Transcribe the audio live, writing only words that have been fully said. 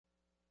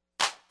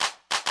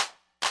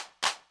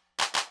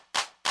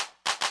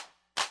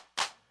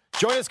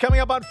Join us coming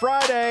up on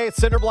Friday. It's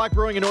Cinder Block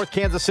Brewing in North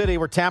Kansas City.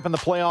 We're tapping the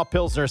playoff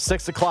Pilsner,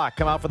 6 o'clock.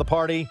 Come out for the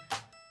party.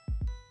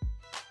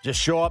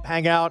 Just show up,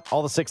 hang out.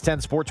 All the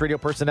 610 Sports Radio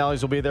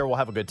personalities will be there. We'll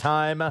have a good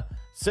time.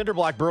 Cinder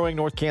Block Brewing,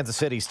 North Kansas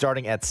City,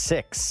 starting at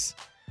 6.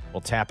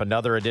 We'll tap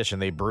another edition.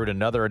 They brewed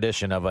another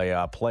edition of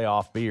a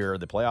playoff beer.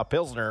 The playoff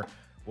Pilsner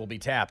will be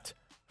tapped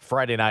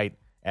Friday night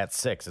at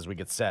 6 as we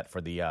get set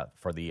for the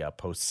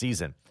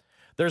postseason.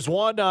 There's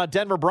one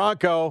Denver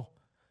Bronco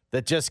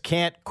that just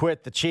can't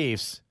quit the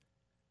Chiefs.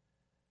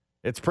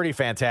 It's pretty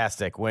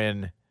fantastic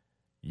when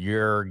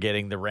you're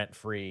getting the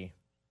rent-free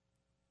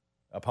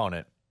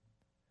opponent.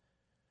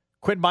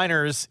 Quinn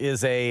Miners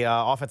is a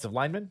offensive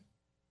lineman.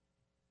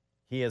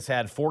 He has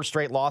had 4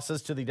 straight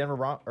losses to the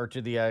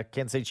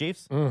Kansas City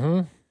Chiefs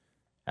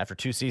after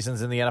 2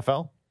 seasons in the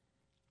NFL,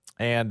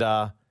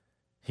 and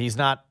he's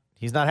not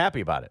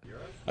happy about it.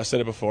 I said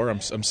it before.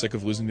 I'm sick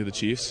of losing to the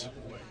Chiefs.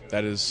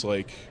 That is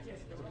like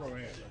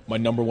my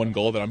number one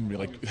goal that I'm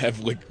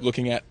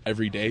looking at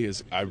every day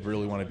is I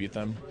really want to beat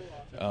them.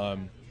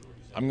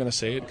 I'm gonna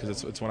say it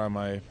because it's one on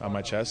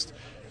my chest.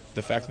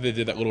 The fact that they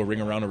did that little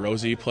ring around a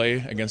Rosie play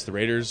against the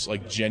Raiders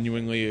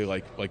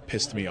genuinely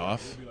pissed me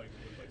off,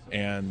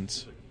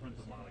 and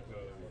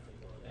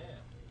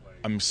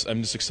I'm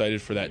just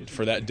excited for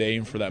that day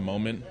and for that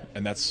moment,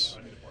 and that's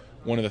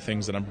one of the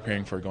things that I'm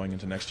preparing for going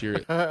into next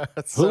year.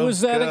 Who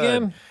is that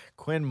again?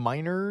 Quinn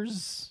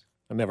Miners.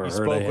 I never heard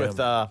spoke of him. with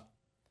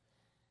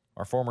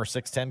our former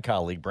 610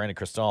 colleague, Brandon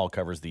Cristal,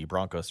 covers the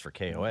Broncos for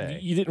KOA.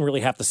 You didn't really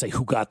have to say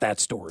who got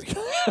that story.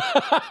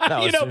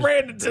 No,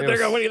 Brandon's in there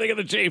going, what do you think of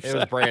the Chiefs? It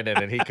was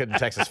Brandon, and he couldn't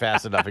text us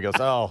fast enough. He goes,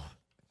 oh,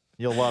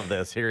 you'll love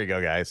this. Here you go,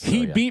 guys. So,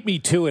 he beat me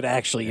to it,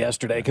 actually,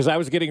 yesterday, because I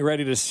was getting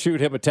ready to shoot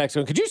him a text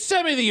going, could you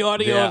send me the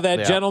audio of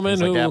that gentleman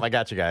He's who... like, I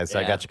got you guys.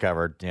 I got you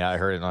covered. Yeah, I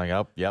heard it. And I'm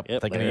like, oh, yep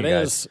thinking there of it you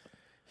is. guys.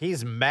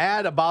 He's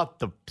mad about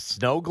the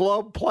snow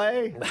globe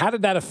play. How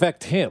did that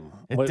affect him?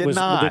 It did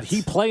not. Did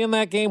he play in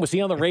that game? Was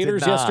he on the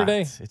Raiders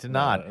yesterday? It did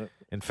not.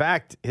 In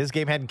fact, his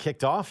game hadn't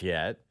kicked off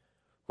yet.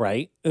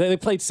 Right. They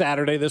played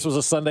Saturday. This was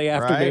a Sunday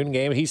afternoon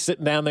game. He's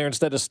sitting down there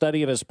instead of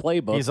studying his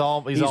playbook. He's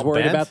all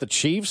worried bent. about the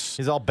Chiefs.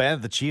 He's all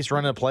bent. The Chiefs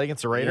running a play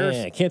against the Raiders.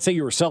 Yeah, I can't say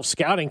you were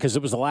self-scouting because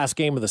it was the last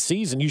game of the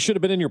season. You should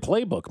have been in your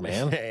playbook,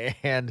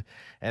 man.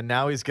 and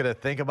now he's going to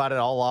think about it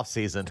all off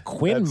season.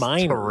 Quinn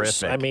Miners.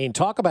 Terrific. I mean,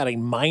 talk about a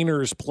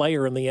minors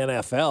player in the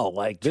NFL.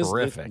 Like this,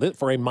 Terrific.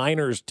 For a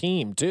minors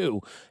team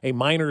too, a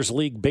minors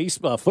league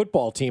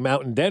football team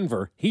out in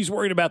Denver. He's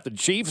worried about the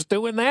Chiefs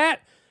doing that.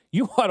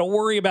 You ought to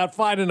worry about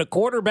finding a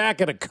quarterback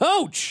and a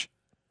coach.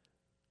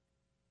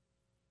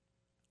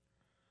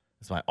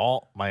 It's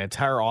my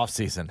entire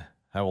offseason.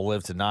 I will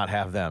live to not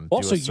have them do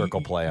Also, a circle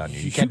play on you.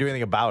 You can't do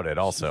anything about it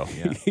also.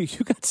 Yeah.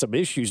 You got some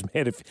issues,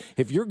 man.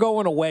 If you're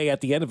going away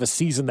at the end of a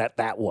season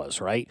that was,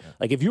 right?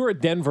 Like if you're a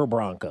Denver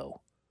Bronco,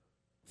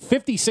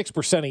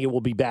 56% of you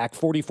will be back,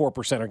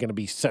 44% are going to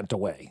be sent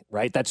away,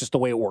 right? That's just the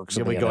way it works.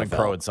 You'll in be the going NFL.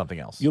 pro in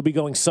something else. You'll be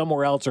going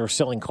somewhere else or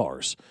selling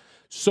cars.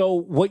 So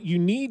what you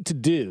need to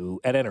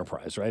do at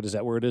Enterprise, right? Is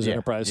that where it is,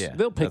 Enterprise? Yeah.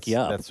 They'll pick you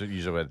up. That's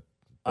usually what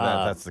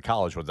that's the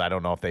college ones. I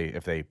don't know if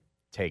they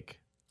take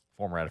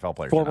former NFL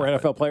players.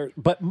 NFL players.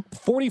 But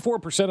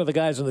 44% of the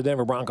guys in the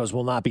Denver Broncos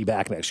will not be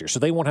back next year,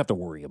 so they won't have to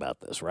worry about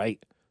this, right?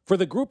 For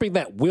the grouping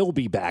that will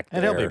be back there.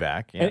 And he'll be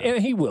back. Yeah.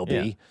 And he will be.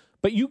 Yeah.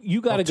 But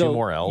you got to go. 2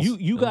 more L's.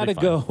 You got to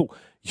go.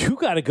 You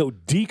got to go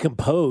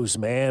decompose,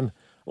 man.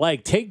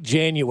 Like take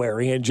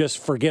January and just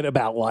forget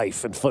about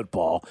life and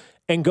football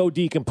and go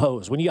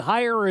decompose. When you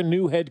hire a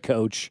new head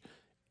coach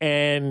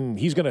and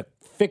he's going to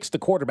fix the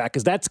quarterback,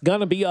 because that's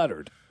going to be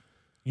uttered.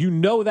 You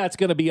know that's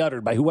going to be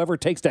uttered by whoever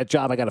takes that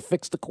job. I got to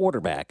fix the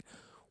quarterback.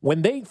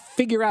 When they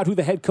figure out who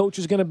the head coach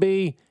is going to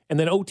be, and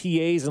then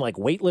OTAs and like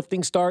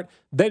weightlifting start,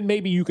 then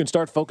maybe you can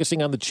start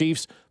focusing on the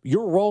Chiefs.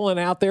 You're rolling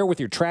out there with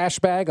your trash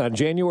bag on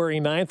January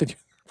 9th and you're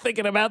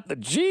thinking about the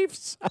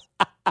Chiefs?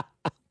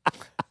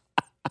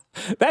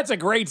 That's a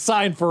great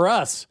sign for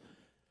us.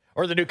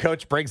 Or the new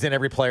coach brings in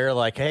every player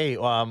like, hey,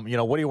 what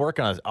are you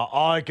working on?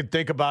 All I can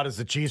think about is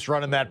the Chiefs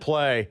running that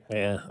play.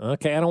 Yeah,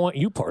 okay, I don't want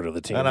you part of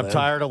the team. And I'm then.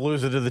 tired of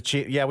losing to the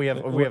Chiefs. Yeah, we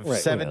have Right,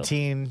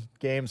 17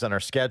 games on our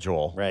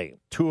schedule. Right.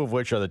 2 of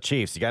which are the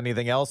Chiefs. You got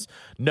anything else?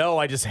 No,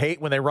 I just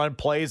hate when they run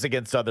plays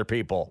against other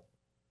people.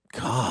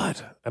 God,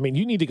 I mean,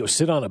 you need to go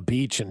sit on a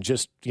beach and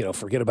just,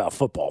 forget about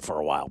football for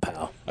a while,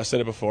 pal. I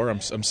said it before.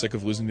 I'm sick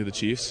of losing to the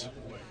Chiefs.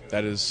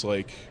 That is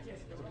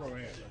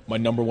my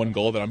number one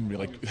goal that I'm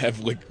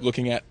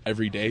looking at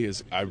every day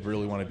is I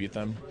really want to beat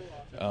them.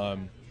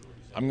 I'm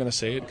gonna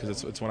say it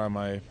because it's one on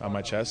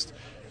my chest.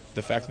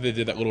 The fact that they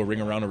did that little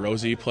ring around a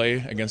Rosie play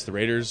against the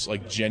Raiders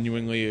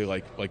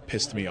genuinely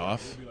pissed me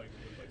off,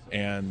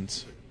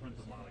 and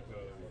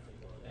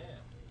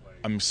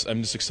I'm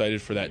just excited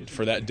for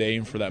that day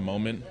and for that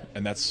moment,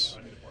 and that's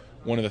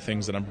one of the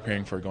things that I'm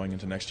preparing for going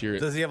into next year.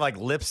 Does he have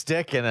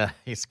lipstick and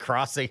he's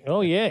crossing? Oh,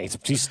 yeah.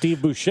 He's Steve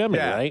Buscemi,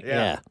 right?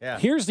 Yeah.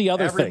 Here's the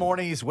other thing. Every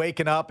morning he's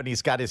waking up and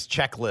he's got his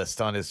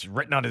checklist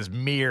written on his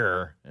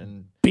mirror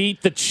and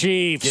beat the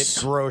Chiefs.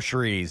 get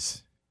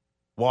groceries.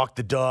 Walk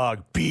the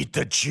dog. Beat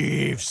the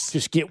Chiefs.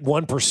 Just get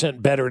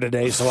 1% better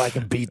today so I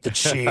can beat the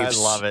Chiefs.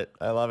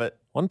 I love it.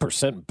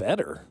 1%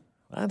 better?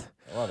 What?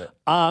 I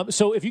love it.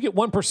 So if you get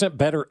 1%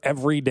 better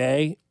every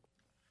day,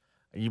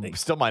 you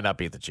still might not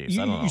beat the Chiefs.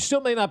 I don't know. You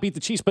still may not beat the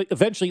Chiefs, but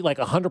eventually, like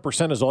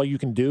 100% is all you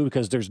can do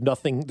because there's no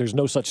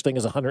such thing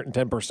as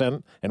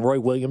 110%. And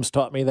Roy Williams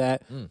taught me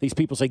that. These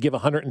people say give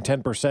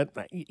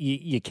 110%.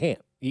 You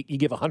can't. You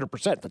give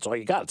 100%. That's all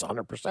you got. It's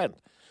 100%.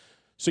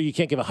 So you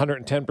can't give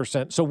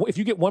 110%. So if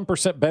you get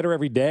 1% better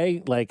every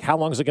day, like how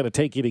long is it going to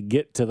take you to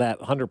get to that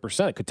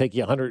 100%? It could take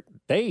you 100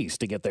 days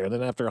to get there. And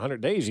then after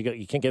 100 days,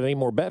 you can't get any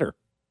more better.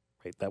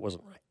 Wait, that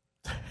wasn't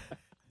right.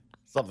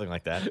 Something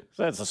like that.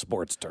 That's a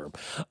sports term.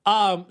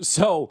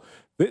 So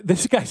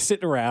this guy's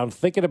sitting around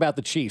thinking about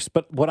the Chiefs.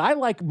 But what I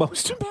like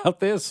most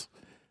about this,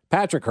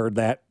 Patrick heard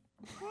that.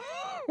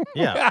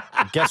 Yeah.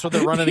 Guess what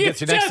they're running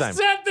against you next time? You just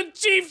set the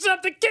Chiefs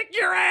up to kick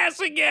your ass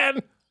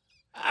again.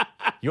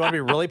 You want to be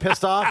really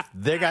pissed off?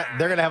 They're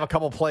going to have a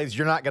couple plays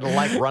you're not going to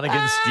like run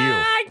against you.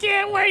 I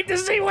can't wait to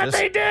see what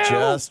they do.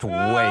 Just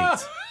wait.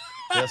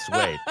 Just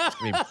wait. It's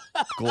going to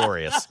be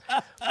glorious.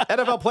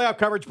 NFL playoff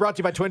coverage brought to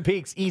you by Twin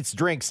Peaks Eats,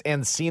 Drinks,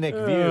 and Scenic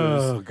Views.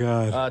 Oh,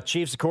 God.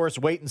 Chiefs, of course,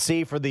 wait and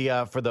see for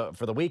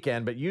the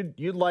weekend. But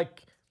you'd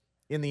like,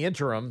 in the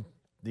interim,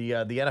 the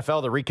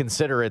NFL to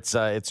reconsider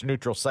its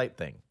neutral site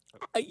thing.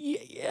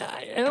 Yeah,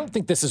 I don't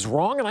think this is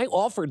wrong, and I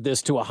offered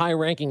this to a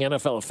high-ranking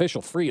NFL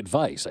official, free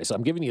advice. I said,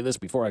 I'm giving you this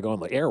before I go on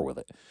the air with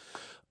it.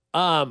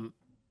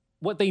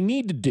 What they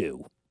need to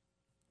do,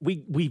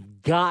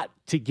 we've got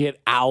to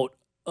get out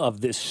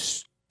of this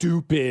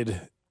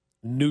stupid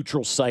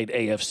neutral site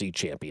AFC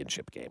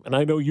championship game. And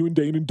I know you and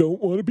Dana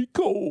don't want to be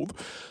cold,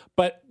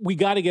 but we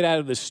got to get out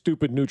of this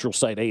stupid neutral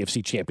site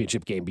AFC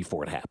championship game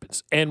before it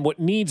happens. And what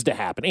needs to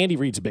happen, Andy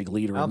Reid's a big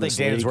leader. I don't think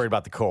Dana's worried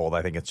about the cold.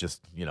 I think it's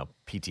just,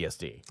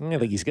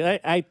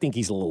 PTSD. I think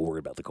he's a little worried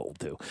about the cold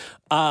too.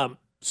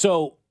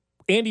 So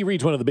Andy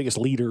Reid's one of the biggest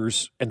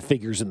leaders and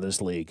figures in this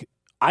league.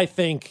 I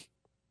think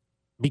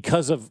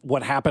because of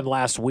what happened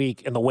last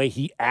week and the way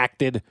he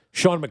acted,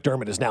 Sean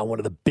McDermott is now one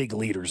of the big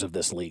leaders of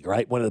this league,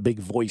 right? One of the big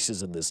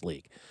voices in this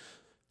league.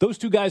 Those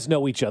two guys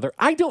know each other.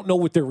 I don't know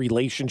what their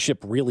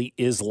relationship really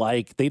is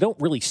like. They don't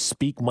really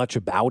speak much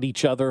about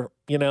each other,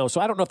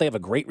 so I don't know if they have a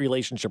great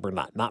relationship or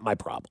not. Not my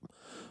problem.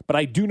 But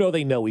I do know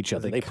they know each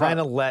other. They kind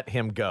of let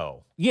him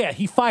go. Yeah,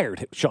 he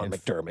fired Sean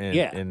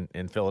McDermott.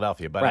 In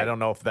Philadelphia. But right. I don't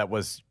know if that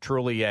was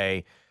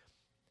truly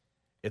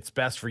it's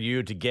best for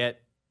you to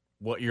get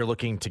what you're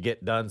looking to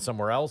get done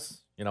somewhere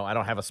else. I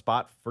don't have a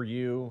spot for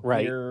you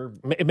right here.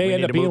 It may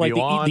end up being like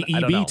the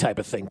EB type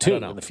of thing too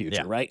in the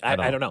future, right?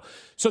 I don't know.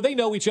 So they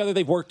know each other.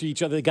 They've worked with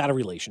each other. They got a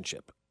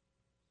relationship.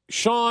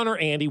 Sean or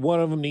Andy, one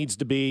of them needs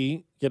to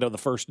be, the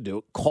first to do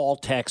it. Call,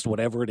 text,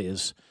 whatever it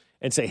is,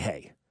 and say,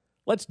 hey,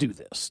 let's do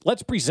this.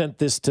 Let's present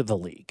this to the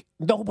league.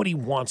 Nobody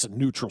wants a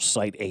neutral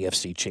site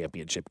AFC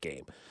championship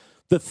game.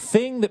 The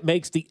thing that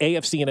makes the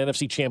AFC and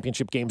NFC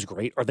championship games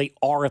great are they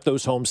are at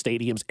those home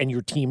stadiums and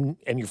your team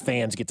and your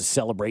fans get to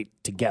celebrate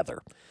together.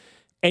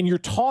 And you're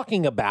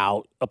talking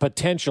about a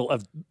potential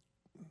of,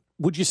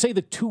 would you say,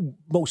 the two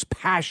most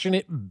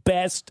passionate,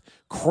 best,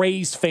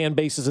 crazed fan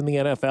bases in the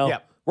NFL? Yeah.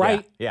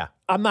 Right? Yeah.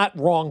 I'm not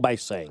wrong by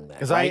saying that.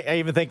 Because right? I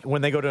even think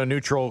when they go to a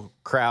neutral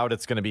crowd,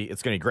 it's gonna be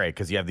great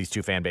because you have these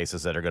two fan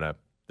bases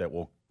that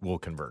will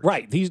converge.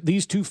 Right.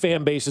 These two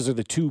fan bases are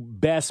the two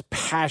best,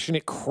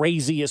 passionate,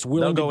 craziest,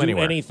 willing to do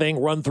anywhere. Anything,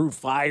 run through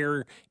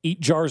fire,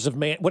 eat jars of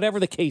man, whatever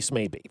the case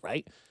may be,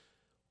 right?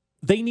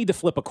 They need to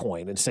flip a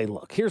coin and say,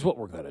 look, here's what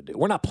we're going to do.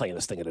 We're not playing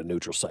this thing at a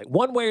neutral site.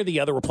 One way or the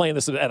other, we're playing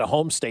this at a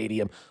home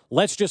stadium.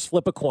 Let's just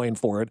flip a coin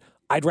for it.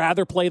 I'd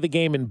rather play the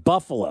game in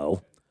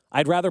Buffalo.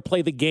 I'd rather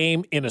play the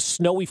game in a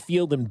snowy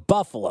field in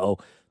Buffalo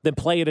than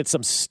play it at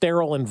some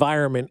sterile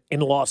environment in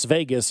Las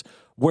Vegas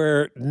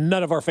where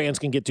none of our fans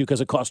can get to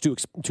because it costs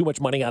too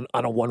much money on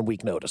a 1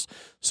 week notice.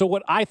 So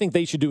what I think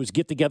they should do is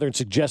get together and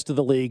suggest to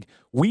the league,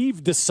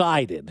 we've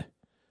decided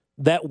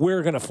that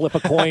we're going to flip a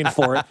coin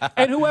for it,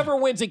 and whoever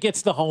wins it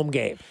gets the home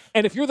game.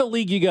 And if you're the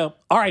league, you go,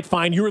 all right,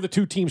 fine, you're the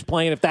two teams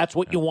playing. If that's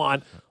what you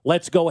want,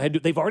 let's go ahead.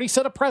 They've already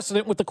set a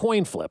precedent with the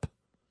coin flip,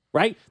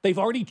 right? They've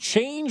already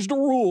changed the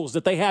rules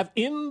that they have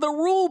in the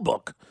rule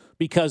book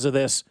because of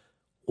this.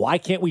 Why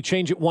can't we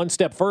change it one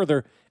step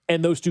further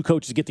and those two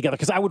coaches get together?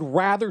 Because I would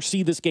rather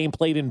see this game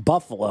played in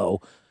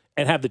Buffalo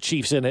and have the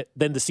Chiefs in it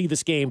than to see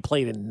this game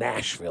played in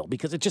Nashville,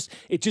 because it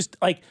just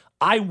like,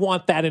 I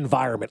want that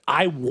environment.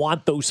 I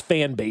want those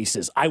fan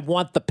bases. I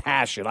want the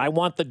passion. I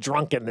want the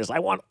drunkenness. I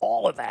want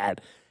all of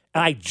that.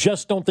 And I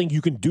just don't think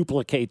you can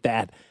duplicate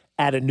that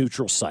at a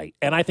neutral site.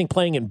 And I think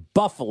playing in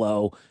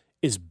Buffalo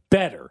is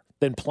better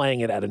than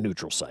playing it at a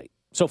neutral site.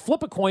 So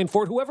flip a coin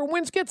for it. Whoever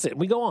wins gets it.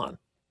 And we go on.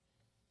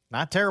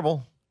 Not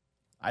terrible.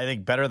 I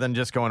think better than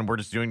just going, we're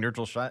just doing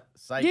neutral site.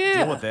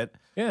 Yeah. Deal with it.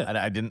 Yeah.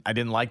 I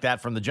didn't like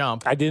that from the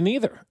jump. I didn't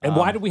either. And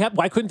why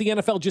couldn't the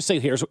NFL just say,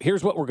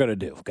 here's what we're going to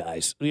do,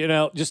 guys?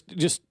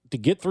 Just to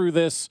get through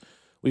this,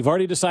 we've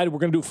already decided we're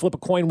going to flip a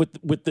coin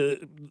with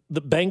the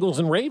Bengals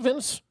and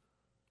Ravens.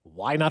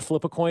 Why not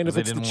flip a coin if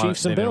it's the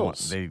Chiefs and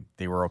Bills?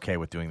 They were okay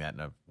with doing that in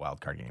a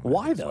wild card game.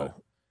 Why though?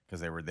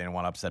 Because they didn't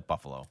want to upset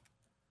Buffalo.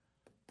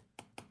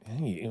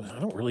 I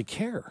don't really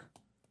care.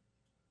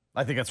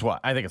 I think it's why.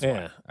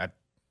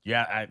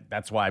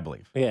 That's why I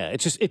believe. Yeah,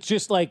 it's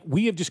just like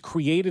we have just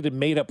created and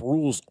made up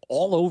rules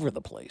all over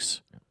the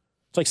place.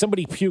 It's like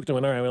somebody puked and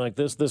went, all right, we like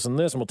this, and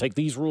this, and we'll take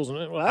these rules. And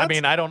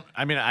I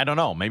don't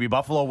know. Maybe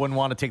Buffalo wouldn't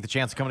want to take the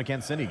chance of coming to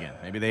Kansas City again.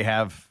 Maybe they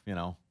have,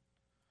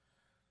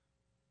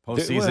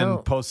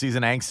 postseason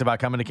angst about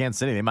coming to Kansas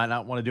City. They might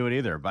not want to do it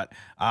either. But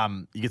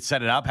you could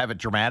set it up, have it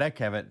dramatic,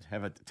 have it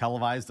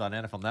televised on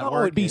NFL Network.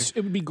 Oh, it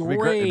would be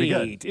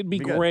great. It'd be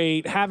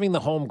great. Having the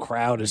home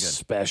crowd is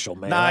special,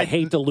 man. I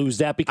hate to lose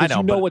that because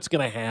you know what's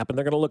going to happen.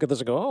 They're going to look at this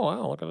and go, oh,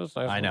 wow, look at this.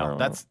 I know.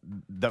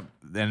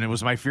 And it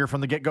was my fear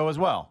from the get-go as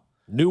well.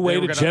 New way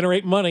to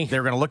generate money. They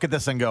were going to look at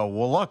this and go,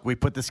 well, look, we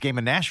put this game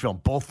in Nashville.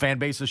 Both fan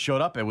bases showed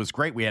up. It was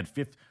great. We had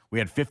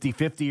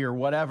 50-50 or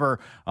whatever.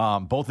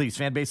 Both of these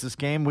fan bases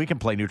came. We can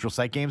play neutral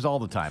site games all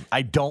the time.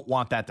 I don't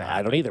want that to happen.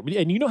 I don't either.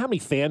 And you know how many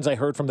fans I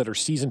heard from that are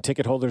season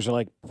ticket holders are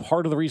like,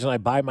 part of the reason I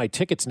buy my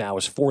tickets now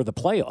is for the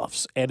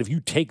playoffs. And if you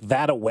take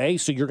that away,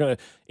 so you're going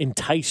to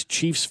entice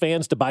Chiefs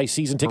fans to buy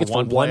season tickets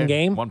for one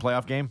game? One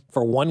playoff game?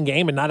 For one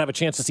game and not have a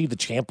chance to see the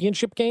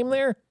championship game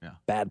there? Yeah.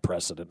 Bad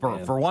precedent,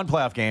 for one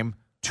playoff game.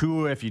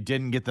 2 if you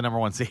didn't get the number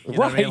 1 seed. You know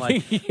what I mean?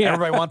 Like,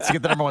 everybody wants to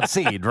get the number 1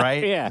 seed,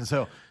 right? Yeah. And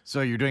so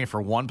you're doing it for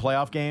one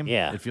playoff game?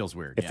 Yeah. It feels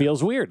weird. It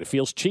feels weird. It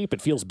feels cheap.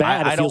 It feels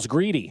bad. It feels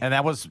greedy. And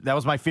that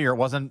was my fear. It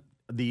wasn't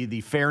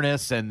the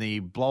fairness and the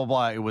blah, blah,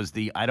 blah. It was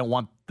I don't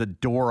want the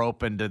door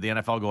open to the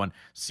NFL going,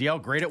 see how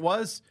great it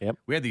was? Yep.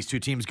 We had these 2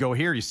 teams go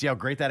here. You see how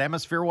great that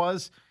atmosphere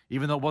was?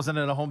 Even though it wasn't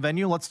at a home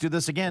venue, let's do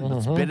this again.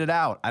 Let's bid it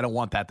out. I don't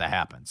want that to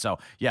happen. So,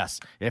 yes,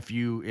 if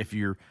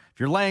you're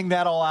laying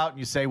that all out and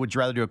you say, would you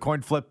rather do a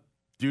coin flip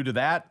due to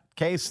that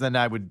case, then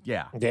I would,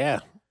 yeah.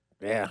 I'd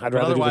rather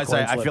otherwise, do the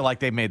coin flip. I feel like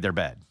they made their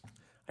bed.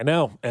 I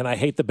know, and I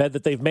hate the bed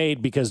that they've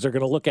made because they're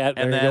going to look at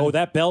and go,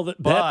 that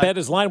bed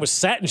is lined with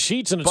satin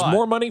sheets, and it's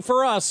more money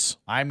for us.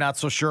 I'm not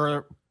so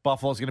sure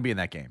Buffalo's going to be in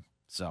that game.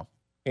 So,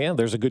 and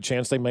there's a good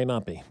chance they may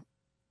not be.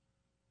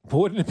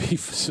 Wouldn't it be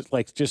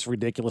like just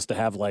ridiculous to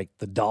have like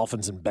the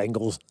Dolphins and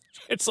Bengals?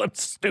 It's so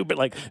stupid.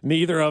 Like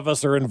neither of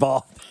us are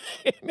involved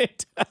in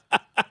it.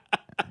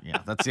 Yeah,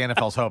 that's the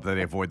NFL's hope that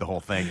they avoid the whole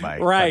thing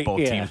by both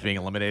teams being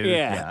eliminated.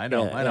 Yeah, I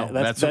know.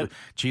 That's what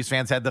Chiefs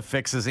fans had the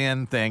fixes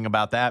in thing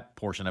about that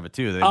portion of it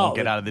too. They won't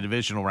get out of the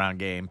divisional round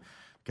game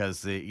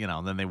because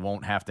then they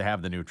won't have to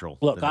have the neutral.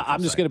 Look,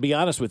 I'm just going to be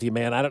honest with you,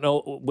 man. I don't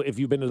know if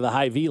you've been to the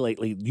Hy-Vee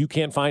lately. You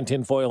can't find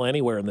tinfoil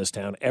anywhere in this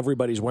town.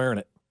 Everybody's wearing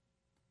it.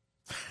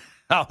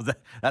 Oh,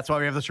 that's why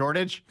we have the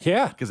shortage?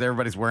 Yeah, because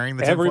everybody's wearing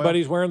the tinfoil.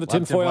 Everybody's wearing the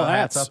tinfoil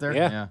hats out there.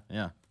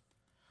 Yeah.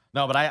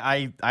 No, but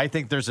I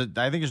think there's a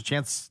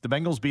chance the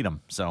Bengals beat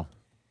them. So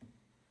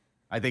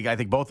I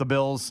think both the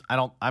Bills.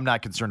 I'm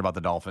not concerned about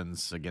the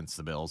Dolphins against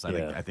the Bills.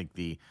 I think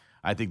the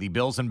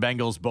Bills and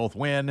Bengals both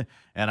win,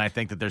 and I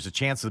think that there's a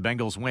chance the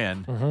Bengals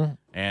win,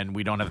 and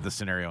we don't have this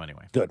scenario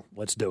anyway. Good,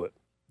 let's do it.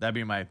 That'd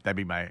be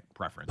my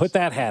preference. Put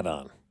that hat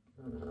on.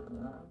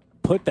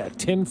 Put that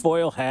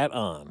tinfoil hat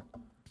on.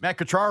 Matt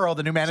Cutraro,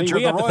 the new manager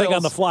of the Royals, we have to think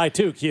on the fly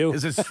too. Q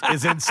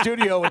is in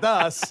studio with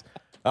us.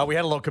 We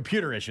had a little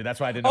computer issue. That's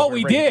why I didn't know. Oh,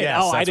 we did?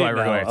 Yes, I didn't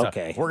know. Going.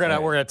 Okay. So we're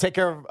gonna take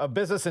care of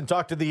business and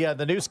talk to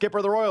the new skipper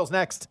of the Royals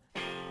next.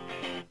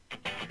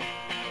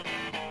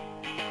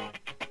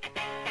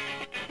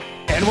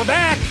 And we're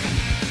back.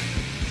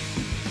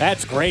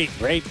 That's great.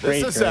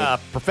 This is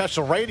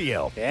professional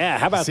radio. Yeah,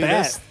 how about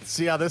that?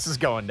 See how this is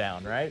going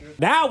down, right?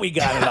 Now we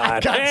got it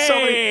on. Got so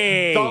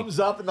many thumbs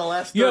up in the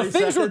last 30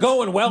 things were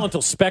going well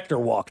until Spectre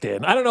walked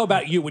in. I don't know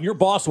about you. When your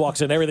boss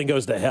walks in, everything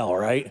goes to hell,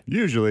 right?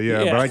 Usually,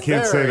 yeah. But I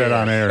can't say that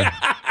on air.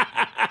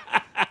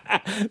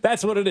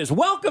 That's what it is.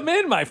 Welcome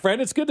in, my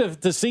friend. It's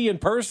good to see you in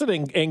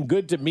person and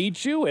good to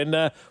meet you.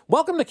 And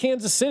welcome to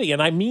Kansas City.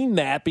 And I mean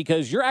that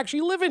because you're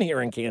actually living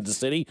here in Kansas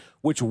City,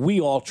 which we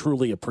all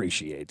truly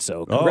appreciate.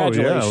 So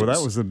congratulations. Oh, yeah. Well,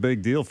 that was a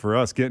big deal for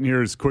us, getting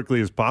here as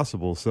quickly as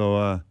possible.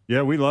 So,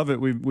 yeah, we love it.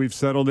 We've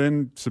settled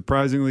in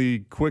surprisingly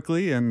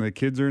quickly, and the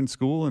kids are in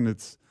school, and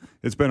it's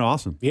been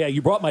awesome. Yeah,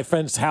 you brought my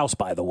friend's house,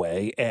 by the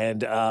way,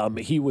 and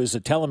he was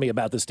telling me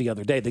about this the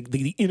other day,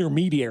 the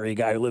intermediary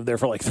guy who lived there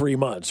for like 3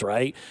 months,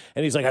 right?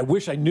 And he's like, I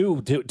wish I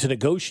knew to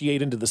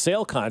negotiate into the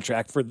sale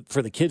contract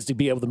for the kids to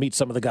be able to meet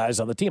some of the guys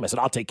on the team. I said,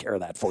 I'll take care of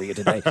that for you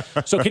today.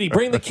 So can he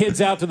bring the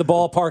kids out to the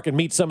ballpark and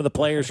meet some of the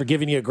players for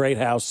giving you a great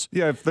house?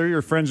 Yeah, if they're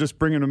your friends, just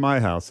bring them to my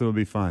house. It'll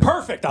be fine.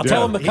 Perfect. I'll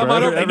tell them to come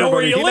on over. They know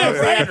where you live,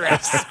 right?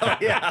 Address.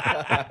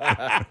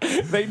 Yeah.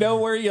 They know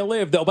where you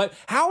live, though. But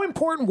how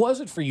important was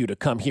it for you to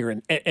come here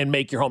and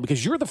make your home?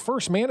 Because you're the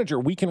first manager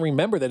we can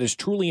remember that has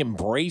truly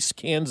embraced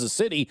Kansas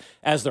City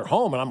as their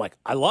home. And I'm like,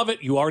 I love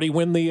it. You already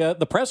win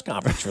the press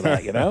conference for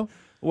that, you know?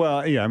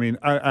 Well, yeah, I mean,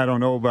 I don't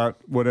know about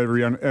what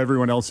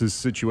everyone else's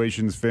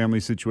situations,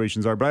 family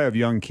situations are, but I have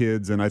young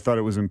kids, and I thought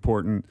it was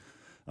important.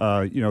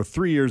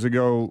 3 years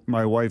ago,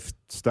 my wife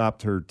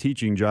stopped her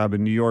teaching job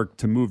in New York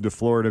to move to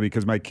Florida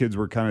because my kids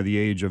were kind of the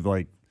age of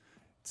like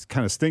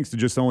kind of stinks to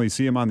just only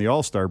see him on the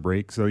All-Star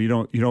break. So you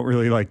don't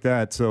really like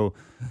that. So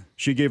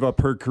she gave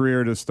up her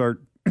career to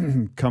start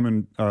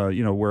coming,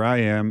 where I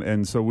am.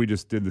 And so we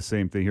just did the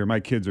same thing here. My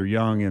kids are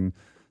young, and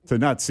to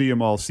not see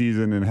them all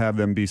season and have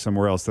them be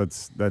somewhere else,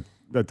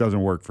 that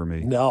doesn't work for me.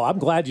 No, I'm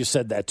glad you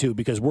said that too,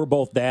 because we're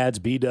both dads.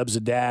 B-Dub's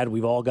a dad.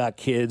 We've all got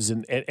kids,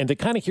 and to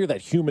kind of hear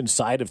that human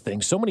side of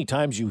things. So many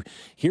times you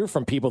hear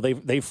from people,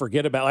 they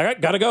forget about, all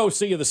right, gotta go.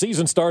 See you. The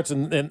season starts,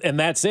 and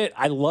that's it.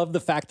 I love the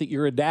fact that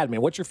you're a dad,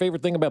 man. What's your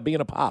favorite thing about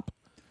being a pop?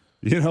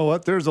 You know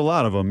what? There's a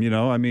lot of them,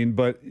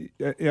 but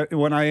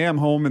when I am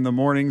home in the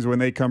mornings, when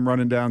they come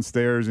running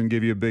downstairs and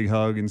give you a big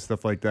hug and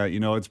stuff like that,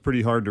 it's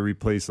pretty hard to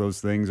replace those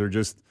things. Or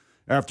just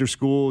after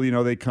school,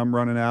 they come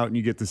running out and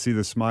you get to see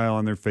the smile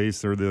on their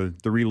face or the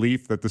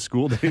relief that the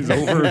school day is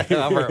over.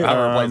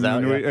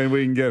 And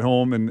we can get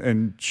home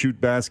and shoot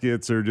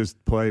baskets or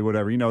just play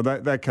whatever.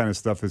 That kind of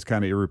stuff is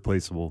kind of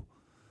irreplaceable.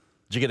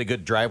 Did you get a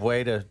good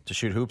driveway to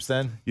shoot hoops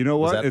then? You know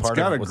what? It's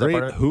got a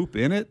great hoop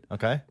in it.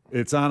 Okay.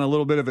 It's on a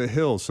little bit of a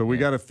hill, so we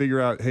got to figure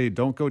out, hey,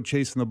 don't go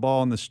chasing the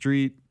ball in the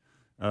street.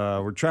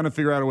 We're trying to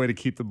figure out a way to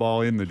keep the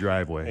ball in the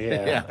driveway.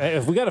 Yeah.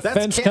 If we got a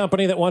fence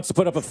company that wants to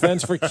put up a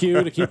fence for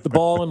Q to keep the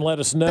ball and let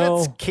us know.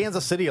 That's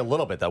Kansas City a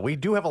little bit, though. We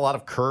do have a lot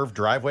of curved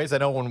driveways. I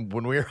know when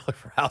we were looking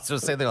for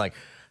houses, saying they're like,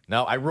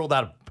 no, I ruled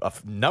out a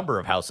number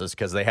of houses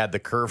because they had the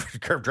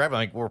curved driveway. I'm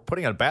like, we're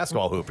putting on a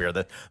basketball hoop here.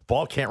 The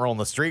ball can't roll in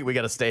the street. We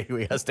got to stay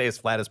as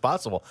flat as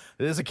possible.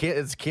 It's a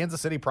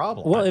Kansas City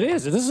problem. Well, it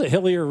is. This is a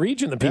hillier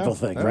region than people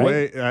think,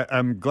 right?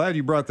 I'm glad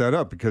you brought that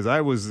up because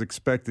I was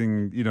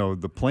expecting,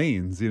 the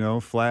plains,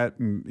 flat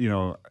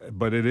and,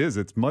 but it is.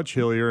 It's much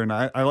hillier, and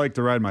I like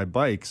to ride my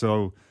bike.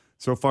 So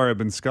far I've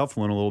been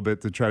scuffling a little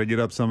bit to try to get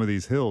up some of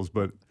these hills,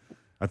 but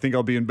I think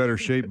I'll be in better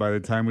shape by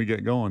the time we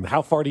get going.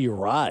 How far do you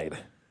ride?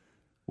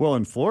 Well,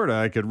 in Florida,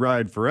 I could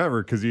ride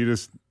forever because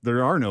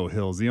there are no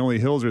hills. The only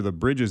hills are the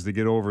bridges to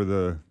get over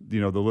the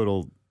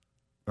little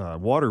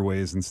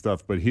waterways and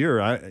stuff. But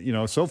here,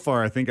 so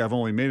far, I think I've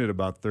only made it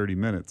about 30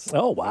 minutes.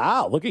 Oh,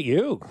 wow. Look at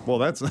you. Well,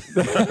 that's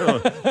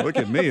look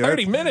at me.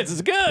 30 minutes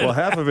is good. Well,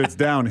 half of it's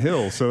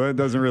downhill, so that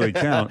doesn't really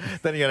count.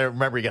 Then you got to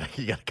remember, you got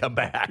to come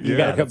back. You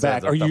got to come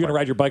back. Are you going to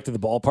ride your bike to the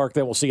ballpark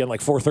then? We'll see you in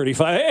like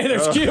 4:35. Hey,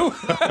 there's Q.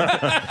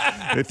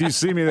 If you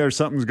see me there,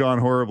 something's gone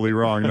horribly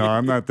wrong. No,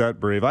 I'm not that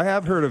brave. I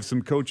have heard of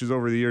some coaches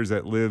over the years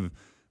that live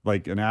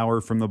like an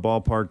hour from the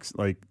ballparks,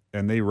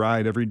 and they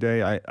ride every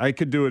day. I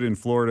could do it in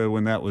Florida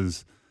when that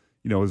was,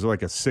 it was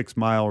like a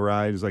 6-mile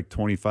ride. It was like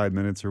 25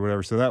 minutes or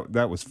whatever. So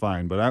that was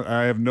fine. But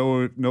I have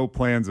no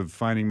plans of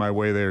finding my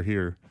way there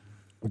here.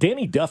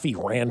 Danny Duffy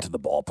ran to the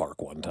ballpark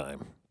one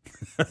time.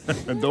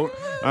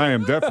 I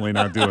am definitely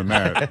not doing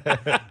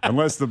that.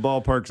 Unless the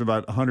ballpark's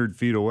about 100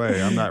 feet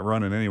away, I'm not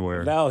running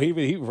anywhere. No,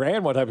 he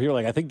ran one time. People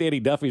were like, I think Danny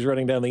Duffy's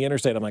running down the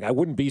interstate. I'm like, I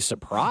wouldn't be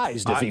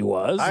surprised if he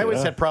was. I always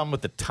had a problem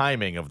with the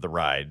timing of the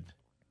ride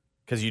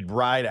because you'd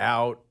ride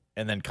out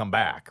and then come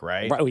back,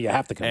 right? Right. Well, you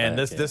have to come back. And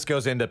this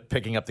goes into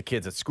picking up the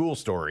kids at school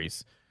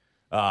stories.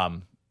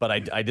 But I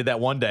did that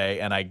one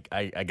day, and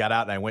I got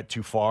out and I went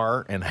too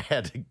far, and I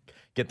had to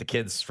get the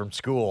kids from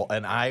school.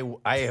 And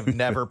I have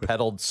never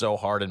pedaled so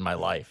hard in my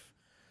life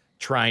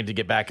trying to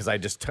get back because I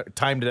just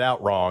timed it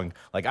out wrong.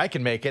 Like, I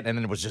can make it, and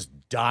then it was just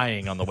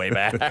dying on the way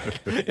back.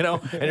 And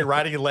you're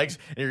riding your legs,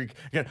 and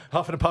you're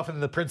huffing and puffing,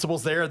 and the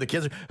principal's there, and the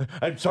kids are,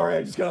 I'm sorry,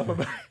 I just got off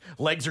my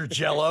legs are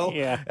jello.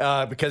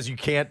 Yeah. Because you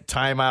can't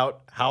time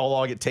out how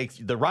long it takes.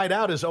 The ride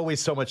out is always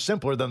so much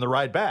simpler than the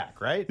ride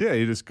back, right? Yeah,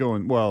 you're just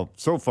going, well,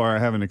 so far I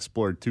haven't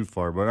explored too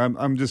far, but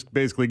I'm just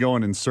basically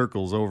going in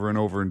circles over and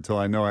over until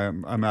I know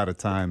I'm out of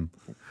time.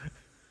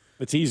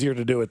 It's easier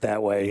to do it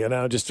that way,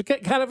 just to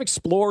kind of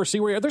explore, see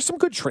where there's some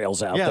good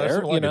trails out there. There's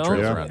some good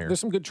trails around here. There's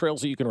some good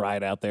trails that you can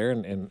ride out there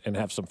and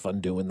have some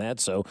fun doing that.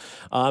 So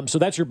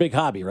that's your big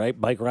hobby, right?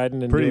 Bike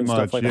riding and doing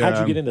stuff like that. How'd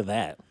you get into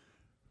that?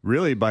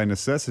 Really by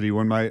necessity.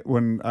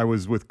 When I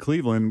was with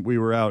Cleveland, we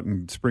were out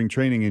in spring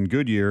training in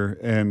Goodyear,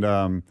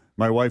 and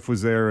my wife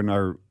was there,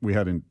 and we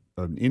had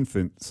an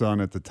infant son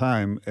at the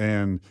time,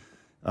 and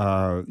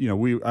I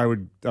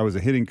was a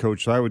hitting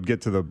coach, so I would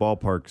get to the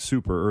ballpark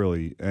super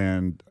early,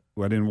 and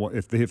I didn't want,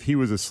 if he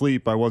was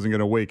asleep, I wasn't going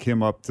to wake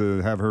him up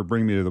to have her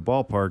bring me to the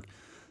ballpark.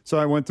 So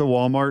I went to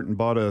Walmart and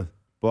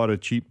bought a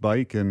cheap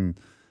bike and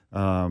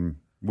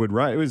would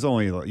ride. It was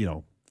only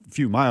a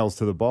few miles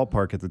to the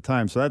ballpark at the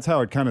time. So that's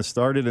how it kind of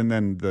started. And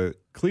then the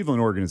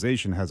Cleveland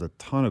organization has a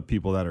ton of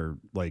people that are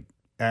like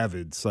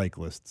avid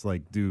cyclists,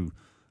 like do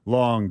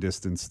long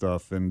distance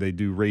stuff, and they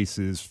do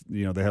races.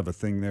 They have a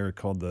thing there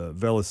called the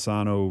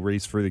Velisano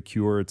Race for the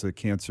Cure. It's a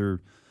cancer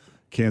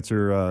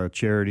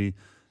charity.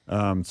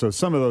 So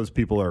some of those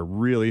people are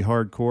really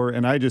hardcore,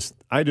 and I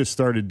just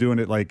started doing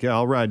it like,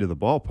 I'll ride to the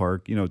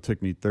ballpark. It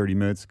took me 30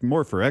 minutes,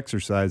 more for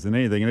exercise than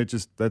anything,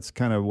 and that's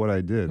kind of what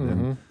I did.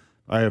 Mm-hmm. And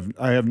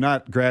I have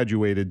not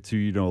graduated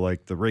to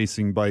like the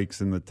racing bikes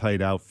and the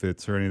tight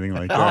outfits or anything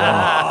like that.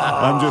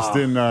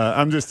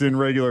 I'm just in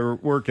regular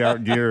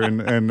workout gear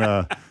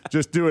and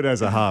just do it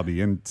as a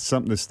hobby and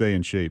something to stay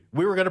in shape.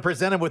 We were going to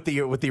present him with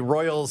the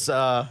Royals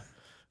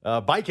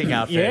biking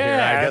outfit here.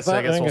 Yeah, I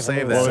guess we'll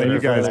save that. Well, then you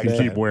Save it guys for can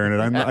later. keep wearing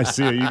it. I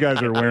see it. You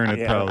guys are wearing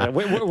it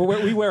probably.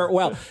 We wear it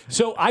well.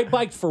 So I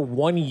biked for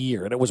 1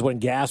 year, and it was when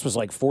gas was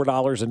like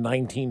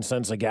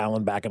 $4.19 a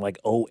gallon back in like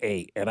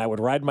 2008. And I would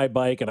ride my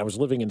bike, and I was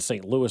living in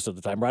St. Louis at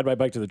the time, ride my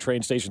bike to the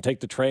train station, take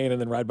the train,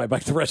 and then ride my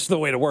bike the rest of the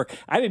way to work.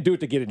 I didn't do it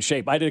to get in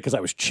shape. I did it because I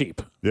was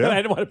cheap. Yeah. And I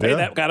didn't want to pay Yeah.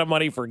 that kind of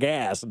money for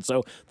gas. And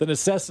so the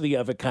necessity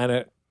of it kind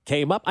of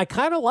came up. I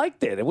kind of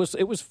liked it. It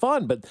was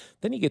fun, but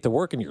then you get to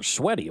work and you're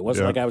sweaty. It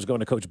wasn't Yeah. like I was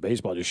going to coach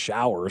baseball, just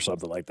shower or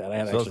something like that. I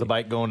had So is the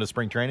bike going to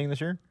spring training this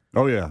year?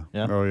 Oh yeah.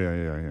 Yeah? Oh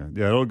yeah.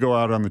 Yeah, it'll go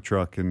out on the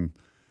truck and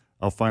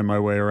I'll find my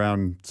way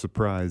around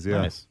Surprise.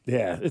 Yeah. Nice.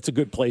 Yeah, it's a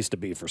good place to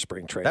be for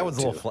spring training. That was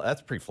a too. little.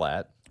 That's pretty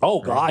flat.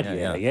 Oh God,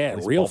 Yeah, yeah. At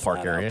least Real ballpark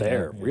flat area, out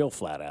there. yeah. Real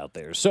flat out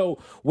there. So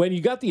when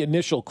you got the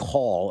initial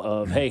call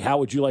of, hey, how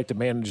would you like to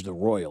manage the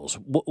Royals?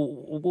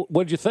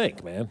 What did you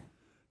think, man?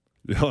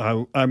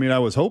 I mean, I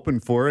was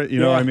hoping for it. You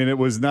know, Yeah. I mean, it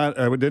was not.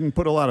 I didn't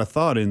put a lot of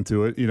thought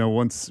into it. You know,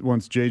 once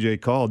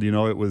JJ called, you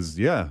know, it was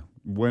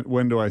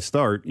When do I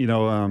start? You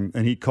know,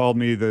 and he called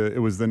me.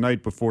 It was the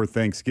night before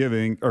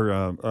Thanksgiving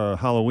or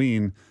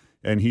Halloween,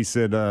 and he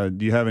said,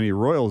 "Do you have any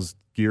Royals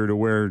gear to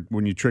wear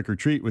when you trick or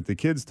treat with the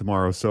kids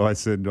tomorrow?" So I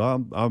said,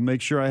 well, "I'll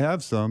make sure I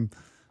have some."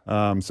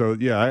 So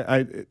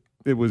yeah,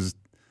 it was,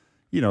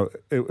 you know,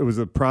 it was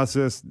a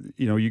process.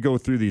 You know, you go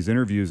through these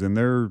interviews and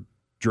they're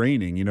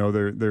draining. You know,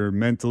 they're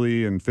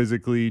mentally and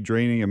physically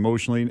draining,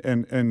 emotionally,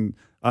 and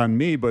on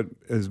me, but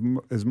as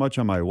much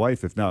on my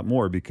wife, if not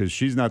more, because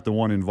she's not the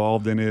one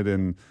involved in it,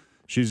 and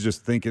she's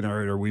just thinking, all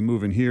right, are we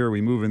moving here? Are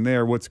we moving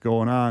there? What's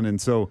going on? And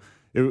so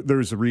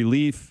there's a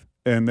relief,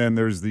 and then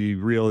there's the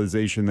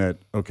realization that,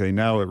 okay,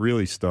 now it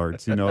really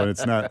starts, you know, and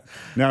it's not,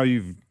 now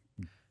you've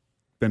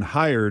been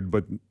hired,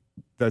 but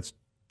that's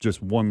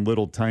just one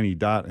little tiny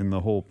dot in the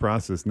whole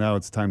process. Now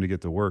it's time to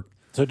get to work.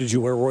 So did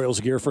you wear Royals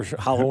gear for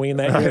Halloween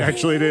that I year?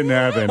 actually didn't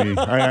have any.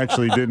 I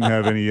actually didn't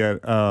have any yet.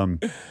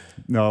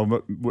 No,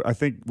 but I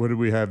think, what did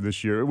we have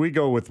this year? We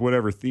go with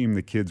whatever theme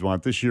the kids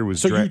want. This year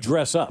was So you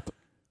dress up.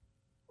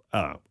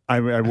 I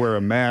wear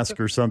a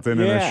mask or something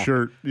and Yeah. a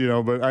shirt, you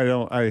know, but I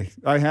don't.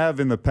 I have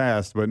in the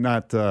past, but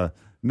not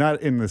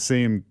in the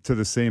same to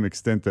the same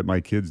extent that my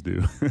kids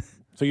do.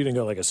 So you didn't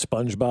go like a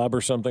SpongeBob or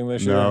something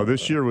this year? No,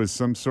 this year was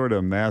some sort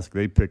of mask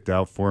they picked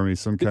out for me,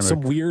 some kind Some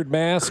of weird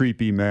mask.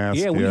 creepy mask.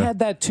 Yeah, we had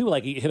that too.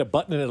 Like you hit a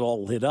button and it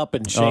all lit up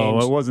and changed.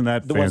 Oh, it wasn't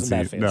that It fancy.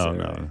 wasn't that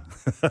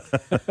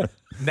fancy, No.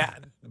 Nah,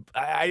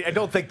 I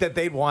don't think that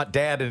they'd want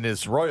Dad in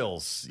his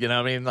Royals. You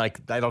know what I mean? Like,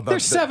 I don't know. They're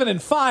 7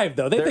 and 5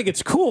 though. They think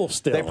it's cool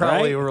still. They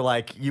probably right? were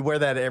like, you wear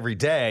that every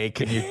day.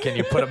 Can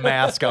you put a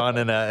mask on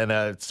in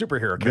a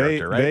superhero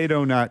character, right? They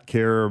do not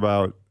care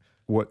about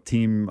what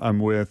team I'm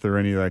with or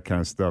any of that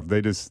kind of stuff.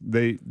 When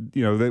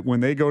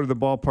they go to the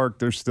ballpark,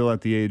 they're still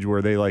at the age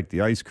where they like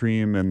the ice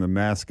cream and the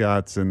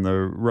mascots and the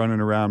running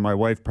around. My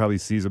wife probably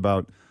sees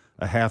about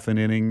a half an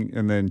inning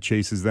and then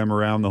chases them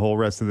around the whole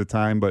rest of the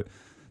time, but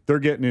they're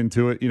getting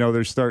into it. You know,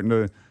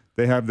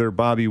 they have their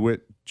Bobby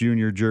Witt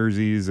Jr.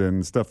 jerseys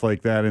and stuff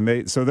like that, and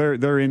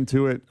they're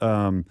into it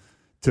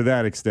to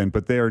that extent,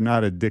 but they are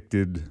not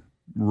addicted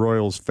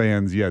Royals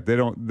fans yet.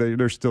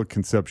 They're still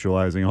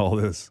conceptualizing all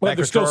this. Well,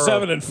 they're still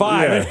 7 and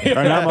 5. Yeah,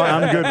 and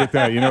I'm good with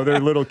that. You know, they're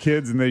little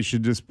kids, and they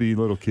should just be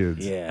little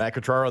kids. Yeah. Matt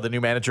Quatraro, the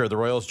new manager of the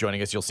Royals,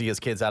 joining us. You'll see his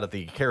kids out at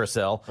the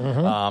carousel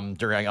on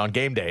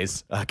game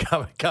days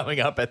coming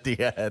up at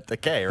the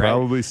K, right?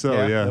 Probably so,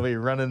 yeah. They'll be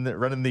running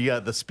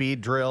the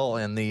speed drill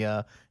and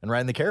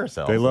riding the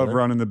carousel. They So love they're-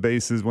 running the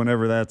bases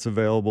whenever that's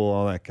available,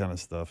 all that kind of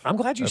stuff. I'm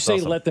glad you That's say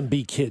awesome. let them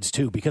be kids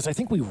too, because I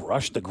think we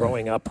rush the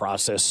growing up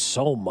process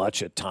so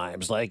much at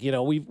times. Like, you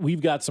know, we've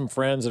got some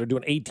friends that are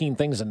doing 18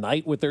 things a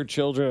night with their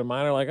children, and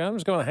mine are like, I'm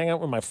just going to hang out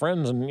with my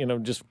friends and, you know,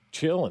 just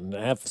chill and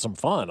have some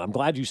fun. I'm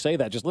glad you say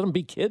that. Just let them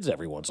be kids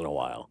every once in a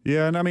while.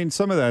 Yeah, and I mean,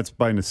 some of that's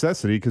by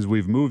necessity because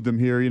we've moved them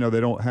here. You know,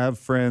 they don't have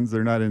friends.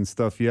 They're not in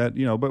stuff yet,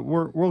 you know, but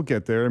we'll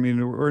get there. I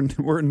mean,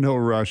 we're in no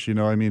rush, you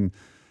know. I mean,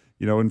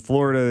 you know, in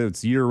Florida,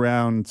 it's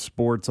year-round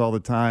sports all the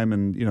time,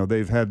 and, you know,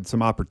 they've had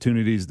some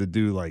opportunities to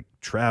do, like,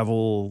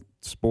 travel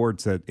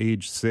sports at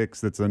age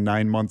 6. That's a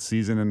 9-month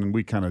season, and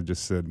we kind of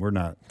just said we're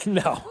not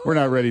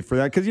ready for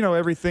that because, you know,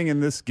 everything in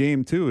this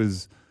game, too,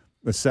 is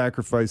a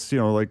sacrifice, you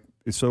know, like,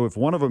 so if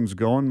one of them's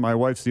going, my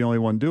wife's the only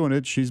one doing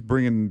it, she's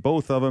bringing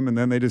both of them, and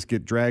then they just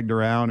get dragged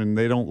around, and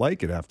they don't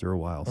like it after a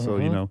while. So,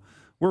 you know,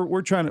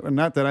 we're trying to,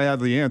 not that I have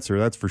the answer,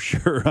 that's for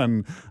sure,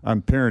 on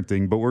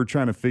parenting, but we're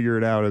trying to figure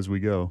it out as we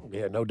go.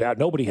 Yeah, no doubt.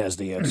 Nobody has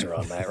the answer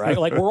on that, right?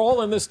 Like, we're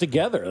all in this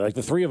together. Like,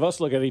 the three of us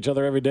look at each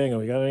other every day and go,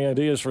 we got any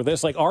ideas for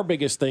this? Like, our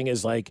biggest thing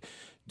is, like,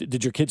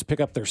 did your kids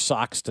pick up their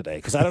socks today?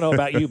 Because I don't know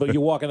about you, but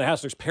you walk in the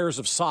house, there's pairs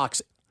of socks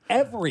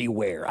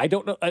everywhere. I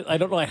don't know. I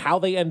don't know how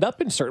they end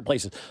up in certain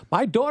places.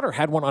 My daughter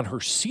had one on her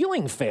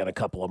ceiling fan a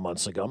couple of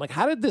months ago. I'm like,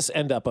 how did this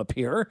end up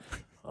here?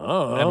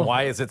 And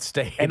why is it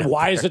staying? And up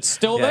why there? is it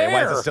still Yeah, there?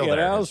 why is it still you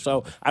there? know?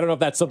 So I don't know if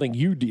that's something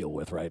you deal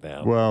with right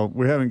now. Well,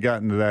 we haven't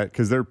gotten to that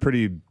because they're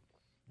pretty.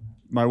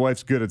 My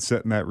wife's good at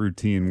setting that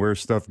routine where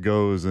stuff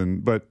goes,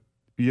 but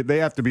they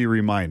have to be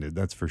reminded.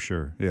 That's for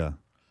sure. Yeah.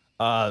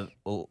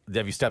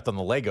 Have you stepped on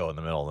the Lego in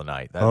the middle of the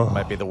night? That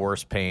might be the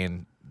worst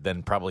pain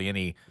than probably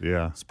any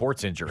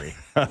sports injury.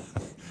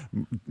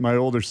 My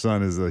older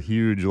son is a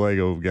huge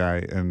Lego guy,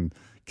 and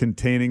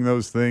containing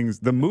those things,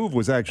 the move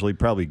was actually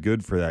probably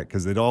good for that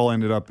because it all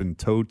ended up in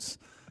totes,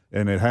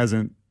 and it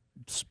hasn't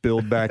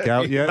spilled back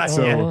out yet.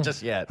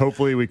 Just yet.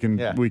 Hopefully we can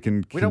we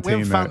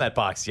haven't found that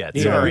box yet.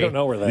 Yeah, we don't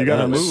know where that is. You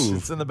got to move.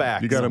 It's in the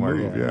back. You got to somewhere.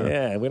 move.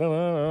 Yeah, we don't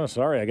know.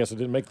 Sorry, I guess it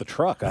didn't make the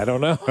truck. I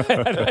don't know.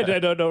 I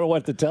don't know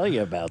what to tell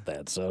you about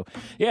that. So,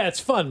 yeah,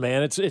 it's fun,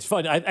 man. It's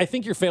fun. I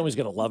think your family's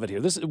going to love it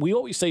here. We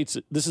always say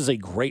this is a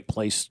great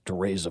place to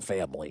raise a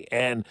family,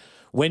 and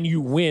when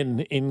you win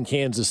in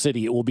Kansas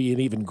City, it will be an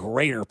even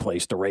greater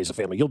place to raise a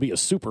family. You'll be a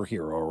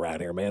superhero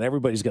around here, man.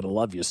 Everybody's going to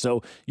love you.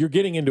 So you're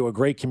getting into a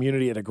great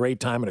community at a great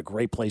time and a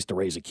great place to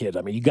raise a kid.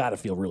 I mean, you got to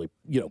feel really,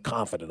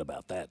 confident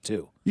about that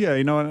too. Yeah,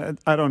 and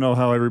I don't know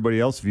how everybody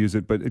else views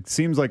it, but it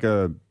seems like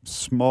a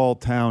small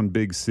town,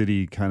 big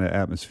city kind of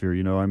atmosphere.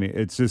 I mean,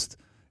 it's just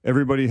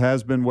everybody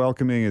has been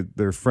welcoming.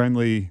 They're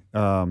friendly,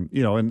 and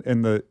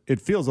it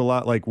feels a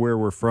lot like where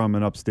we're from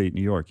in upstate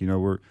New York.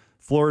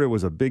 Florida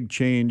was a big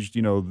change,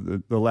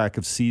 the lack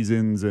of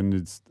seasons and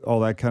it's all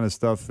that kind of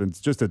stuff. It's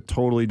just a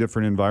totally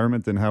different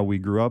environment than how we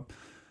grew up.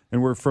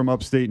 And we're from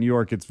upstate New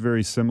York. It's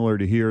very similar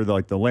to here.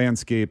 Like the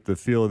landscape, the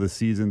feel of the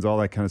seasons, all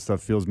that kind of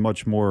stuff feels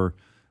much more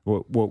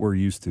what we're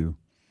used to.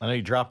 I know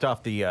you dropped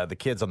off the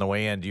kids on the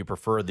way in. Do you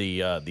prefer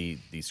the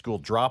school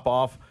drop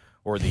off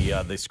or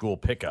the school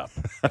pickup?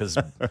 Because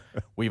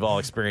we've all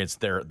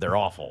experienced they're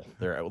awful.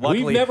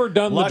 We've never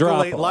done the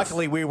drop off.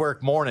 Luckily, we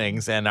work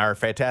mornings, and our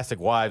fantastic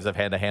wives have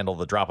had to handle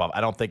the drop off.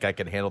 I don't think I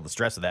can handle the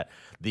stress of that.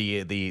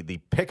 The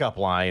pickup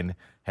line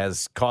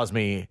has caused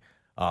me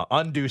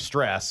undue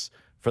stress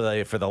for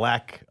the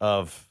lack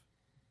of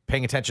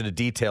paying attention to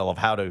detail of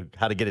how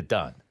to get it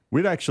done.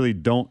 We actually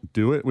don't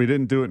do it. We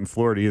didn't do it in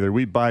Florida either.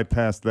 We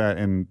bypass that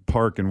and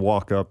park and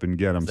walk up and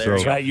get them.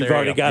 Right, you've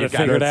already got it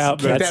figured out.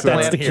 That's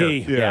the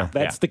key. Yeah,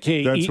 that's the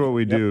key. That's what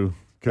we do.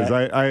 Because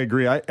I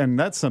agree. And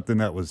that's something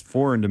that was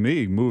foreign to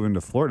me moving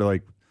to Florida.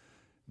 Like,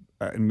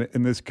 and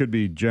this could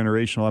be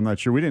generational. I'm not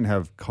sure. We didn't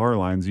have car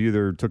lines. You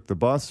either took the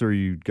bus or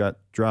you got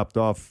dropped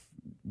off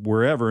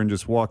wherever and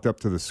just walked up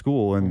to the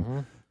school.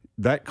 And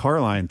that car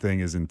line thing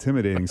is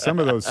intimidating. Some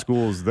of those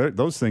schools,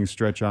 those things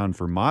stretch on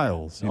for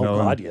miles.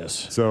 God,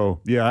 yes. So,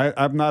 yeah,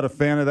 I'm not a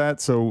fan of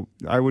that. So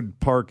I would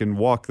park and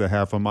walk the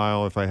half a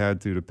mile if I had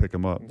to pick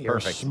them up. You're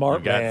Perfect.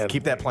 Smart man.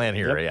 Keep that plan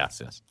here. Yep.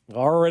 Yes.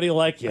 Already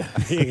like you.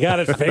 You got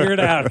it figured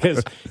out.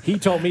 Because he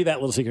told me that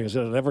little secret. He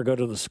said, never go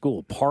to the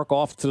school. Park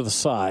off to the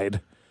side.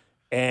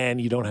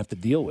 And you don't have to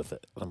deal with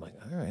it. I'm like,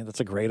 all right,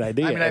 that's a great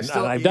idea. I mean,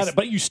 I've done it,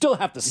 but you still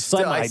have to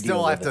I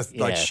still have to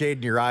like shade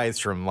in your eyes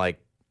from like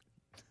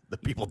the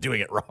people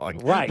doing it wrong.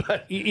 Right.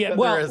 But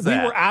well, we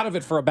were out of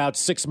it for about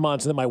 6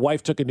 months, and then my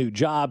wife took a new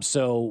job,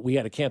 so we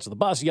had to cancel the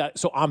bus.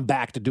 So I'm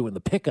back to doing the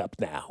pickup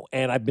now,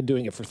 and I've been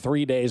doing it for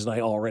 3 days, and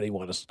I already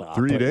want to stop.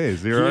 3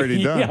 days? You're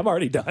already done? Yeah, I'm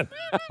already done.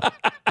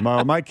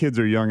 My kids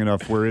are young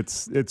enough where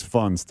it's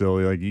fun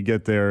still. Like you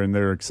get there and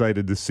they're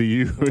excited to see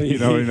you.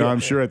 I'm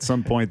sure at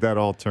some point that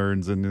all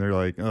turns and they're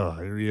like, oh,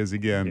 here he is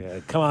again. Yeah,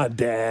 come on,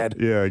 Dad.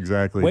 Yeah,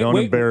 exactly. Don't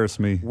embarrass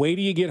me. Wait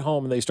till you get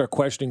home and they start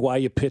questioning why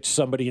you pitched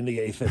somebody in the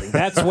 8th inning.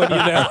 That's when you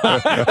know.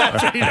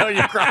 That's when you know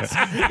you've crossed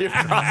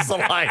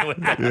the line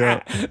with that.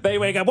 Yeah. They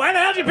wake up, why the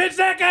hell did you pitch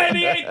that guy in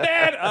the 8th,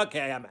 Dad?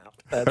 Okay, I'm out.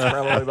 That's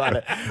probably about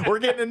it. We're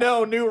getting to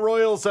know new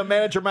Royals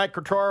manager Matt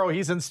Quatraro.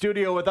 He's in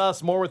studio with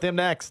us. More with him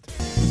next.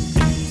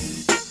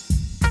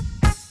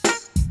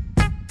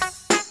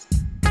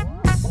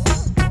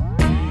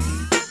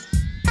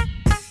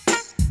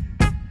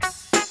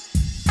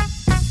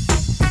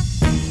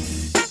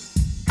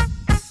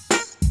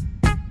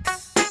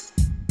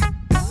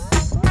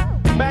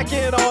 Back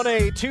in on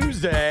a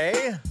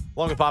Tuesday.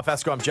 Along with Bob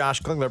Fesco, I'm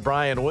Josh Klingler,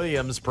 Brian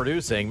Williams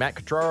producing. Matt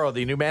Quatraro,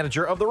 the new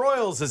manager of the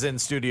Royals, is in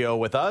studio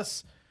with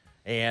us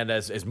and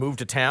has moved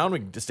to town.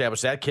 We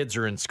established that. Kids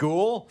are in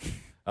school.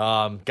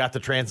 Got the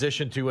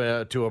transition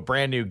to a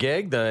brand new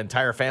gig. The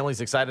entire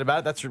family's excited about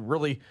it. That's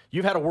really,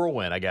 you've had a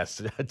whirlwind, I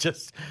guess.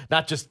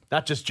 not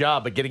just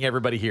job, but getting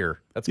everybody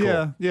here. That's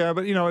cool. Yeah,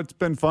 but it's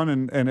been fun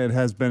and it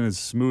has been as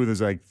smooth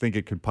as I think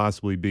it could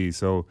possibly be.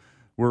 So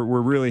we're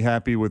really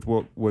happy with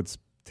what's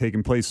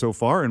taken place so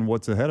far and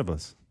what's ahead of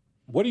us.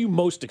 What are you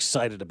most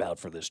excited about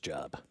for this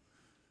job?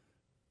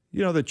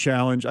 The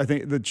challenge. I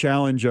think the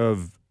challenge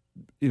of,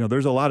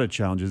 there's a lot of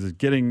challenges. Is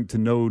getting to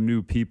know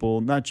new people,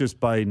 not just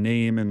by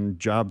name and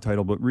job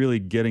title, but really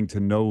getting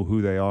to know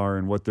who they are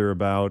and what they're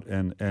about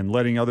and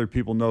letting other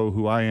people know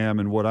who I am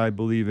and what I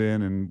believe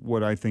in and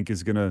what I think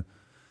is going to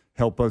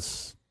help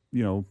us,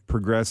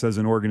 progress as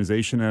an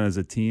organization and as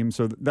a team.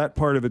 So that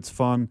part of it's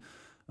fun.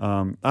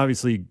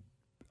 Obviously,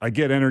 I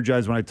get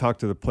energized when I talk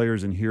to the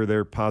players and hear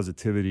their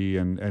positivity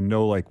and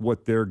know like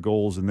what their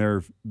goals and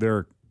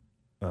their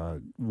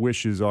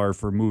wishes are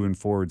for moving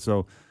forward.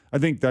 So I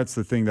think that's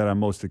the thing that I'm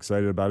most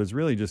excited about is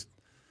really just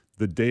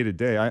the day to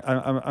day.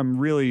 I'm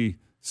really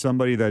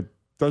somebody that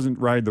doesn't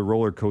ride the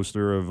roller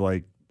coaster of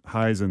like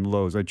highs and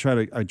lows. I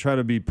try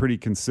to be pretty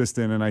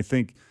consistent, and I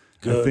think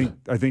Good.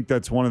 I think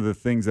that's one of the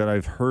things that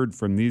I've heard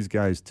from these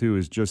guys too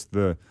is just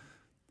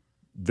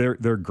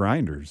they're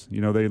grinders.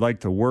 You know, they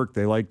like to work,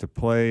 they like to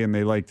play, and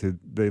they like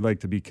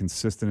to be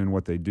consistent in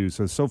what they do.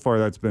 So far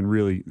that's been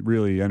really,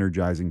 really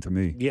energizing to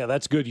me. Yeah,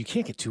 that's good. You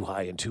can't get too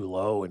high and too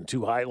low and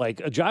too high.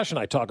 Like Josh and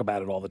I talk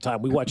about it all the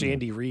time. We watch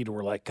Andy Reid and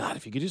we're like, God,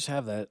 if you could just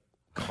have that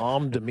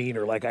calm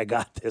demeanor, like I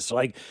got this.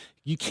 Like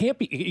you can't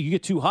be. You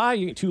get too high,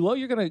 you get too low.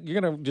 You're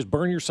gonna just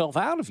burn yourself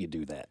out if you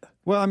do that.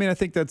 Well, I mean, I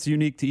think that's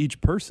unique to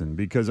each person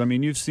because I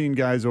mean, you've seen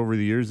guys over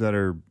the years that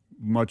are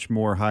much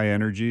more high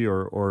energy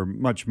or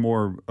much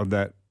more of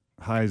that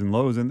highs and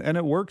lows, and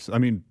it works. I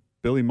mean,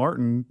 Billy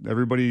Martin,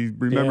 everybody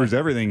remembers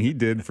everything he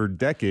did for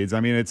decades. I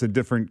mean, it's a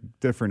different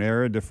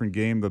era, different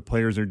game. The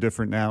players are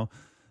different now.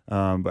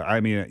 But I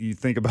mean, you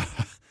think about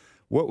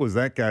what was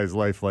that guy's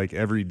life like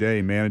every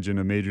day managing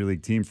a major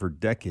league team for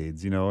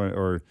decades, you know,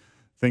 or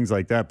things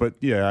like that. But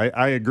yeah,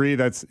 I agree.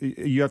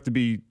 You have to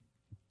be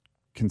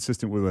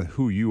consistent with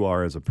who you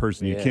are as a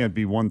person. You can't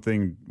be one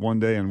thing one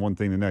day and one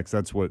thing the next.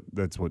 That's what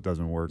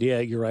doesn't work. Yeah,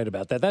 you're right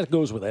about that. That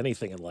goes with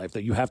anything in life,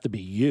 that you have to be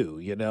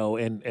you know.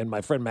 And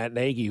my friend Matt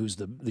Nagy, who's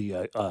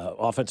the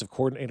offensive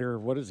coordinator,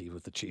 what is he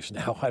with the Chiefs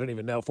now? I don't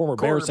even know. Former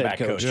Bears head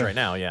coach right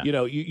now, yeah. You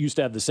know, you used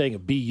to have the saying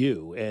of be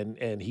you,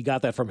 and he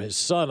got that from his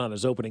son on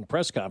his opening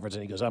press conference,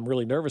 and he goes, I'm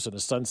really nervous, and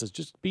his son says,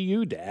 just be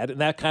you, Dad. And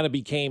that kind of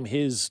became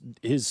his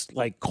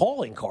like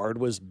calling card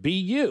was be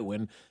you.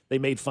 And they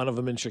made fun of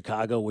him in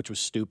Chicago, which was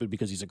stupid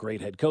because he's a great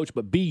head coach.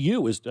 But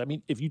BU is, I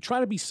mean, if you try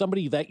to be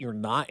somebody that you're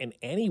not in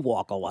any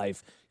walk of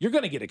life, you're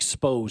going to get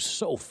exposed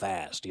so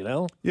fast, you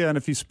know? Yeah, and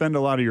if you spend a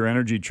lot of your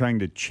energy trying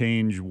to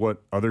change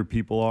what other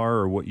people are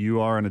or what you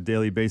are on a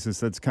daily basis,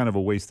 that's kind of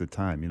a waste of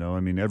time, you know?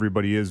 I mean,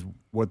 everybody is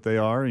what they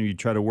are, and you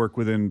try to work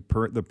within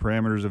the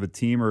parameters of a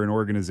team or an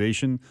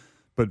organization,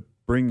 but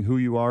bring who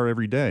you are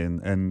every day,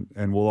 and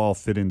we'll all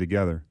fit in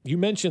together. You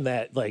mentioned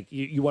that, like,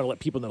 you want to let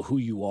people know who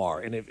you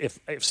are, and if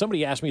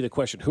somebody asked me the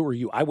question, "Who are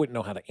you?" I wouldn't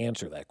know how to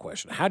answer that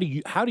question. How do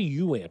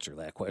you answer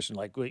that question?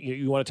 Like,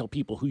 you want to tell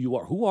people who you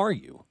are. Who are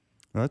you?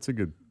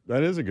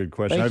 That is a good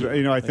question.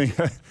 I think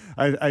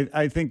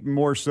I think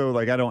more so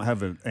like I don't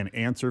have an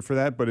answer for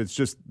that, but it's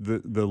just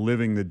the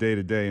living the day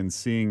to day and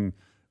seeing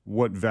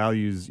what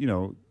values, you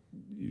know,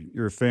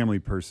 you're a family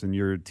person,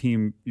 you're a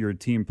team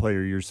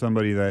player, you're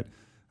somebody that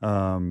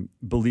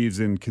believes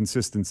in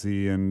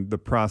consistency and the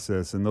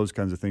process and those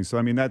kinds of things. So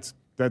I mean that's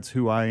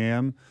who I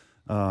am,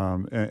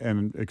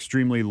 and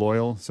extremely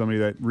loyal, somebody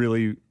that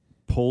really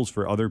pulls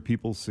for other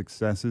people's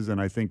successes, and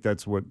I think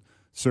that's what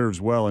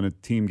serves well in a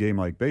team game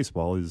like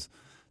baseball is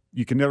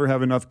you can never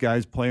have enough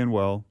guys playing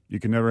well. You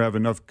can never have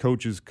enough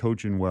coaches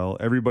coaching well.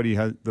 Everybody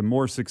has the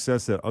more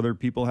success that other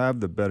people have,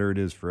 the better it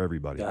is for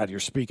everybody. God, you're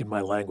speaking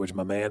my language,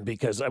 my man,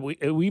 because we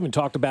even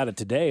talked about it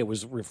today. It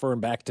was referring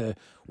back to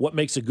what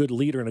makes a good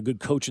leader and a good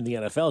coach in the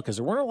NFL, because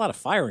there weren't a lot of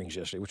firings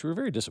yesterday, which we were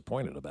very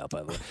disappointed about,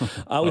 by the way.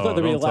 We thought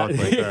there'd be a lot.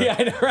 Like yeah,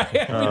 I know,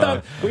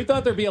 right? We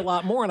thought there'd be a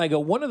lot more. And I go,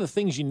 one of the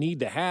things you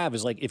need to have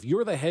is, like, if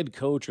you're the head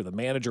coach or the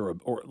manager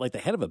or like the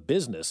head of a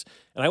business,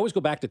 and I always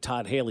go back to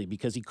Todd Haley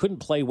because he couldn't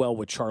play well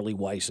with Charlie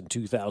Weiss in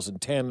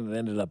 2010 and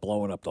ended up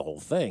blowing up the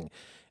whole thing.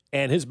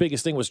 And his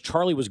biggest thing was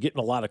Charlie was getting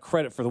a lot of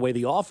credit for the way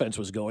the offense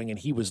was going, and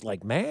he was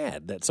like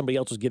mad that somebody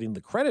else was getting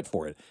the credit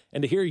for it.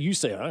 And to hear you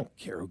say, I don't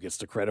care who gets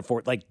the credit for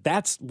it, like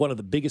that's one of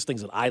the biggest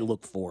things that I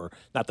look for,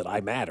 not that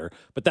I matter,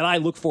 but that I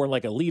look for in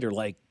like a leader.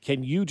 Like,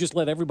 can you just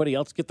let everybody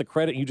else get the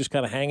credit and you just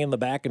kind of hang in the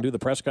back and do the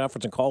press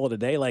conference and call it a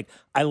day? Like,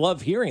 I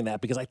love hearing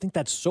that because I think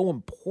that's so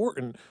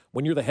important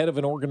when you're the head of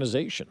an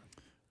organization.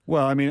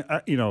 Well, I mean,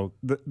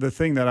 the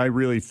thing that I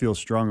really feel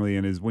strongly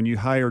in is when you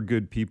hire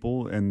good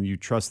people and you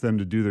trust them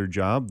to do their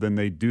job, then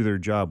they do their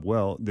job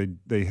well.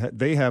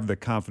 They have the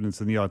confidence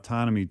and the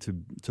autonomy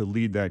to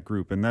lead that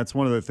group, and that's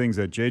one of the things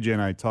that JJ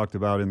and I talked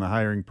about in the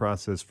hiring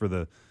process for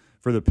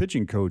the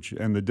pitching coach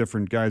and the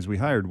different guys we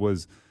hired.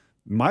 Was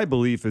my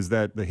belief is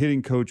that the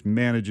hitting coach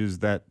manages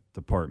that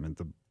department,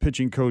 the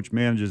pitching coach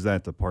manages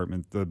that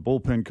department, the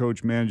bullpen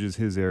coach manages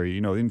his area, you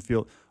know,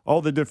 infield,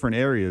 all the different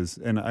areas.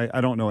 And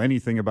I don't know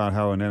anything about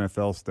how an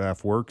NFL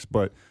staff works,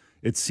 but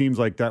it seems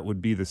like that would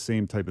be the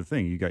same type of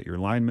thing. You got your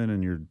linemen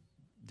and your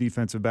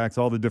defensive backs,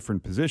 all the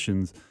different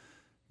positions.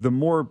 The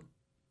more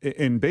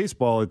in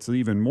baseball, it's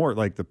even more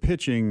like the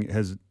pitching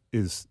has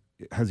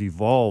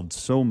evolved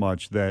so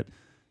much that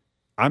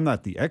I'm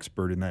not the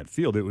expert in that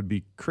field. It would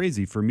be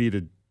crazy for me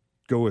to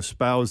go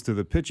espouse to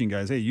the pitching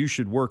guys, hey, you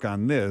should work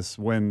on this,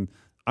 when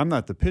I'm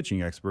not the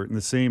pitching expert. And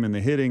the same in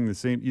the hitting, the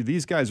same.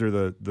 These guys are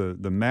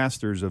the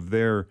masters of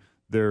their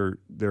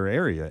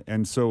area.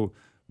 And so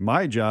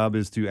my job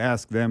is to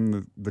ask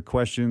them the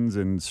questions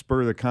and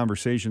spur the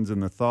conversations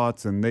and the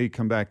thoughts, and they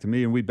come back to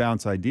me and we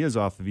bounce ideas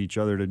off of each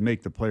other to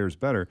make the players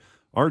better.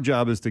 Our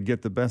job is to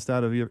get the best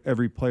out of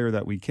every player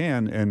that we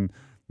can. And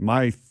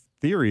my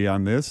theory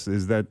on this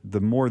is that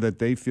the more that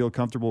they feel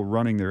comfortable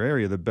running their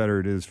area, the better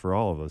it is for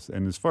all of us.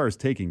 And as far as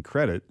taking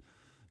credit,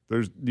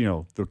 there's, you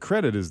know, the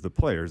credit is the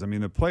players. I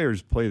mean, the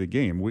players play the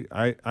game.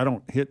 I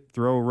don't hit,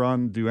 throw,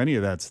 run, do any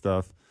of that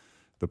stuff.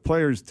 The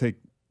players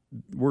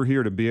we're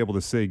here to be able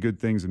to say good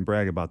things and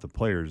brag about the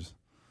players.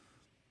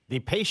 the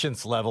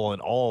patience level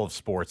in all of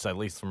sports, at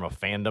least from a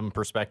fandom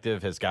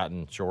perspective, has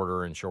gotten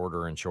shorter and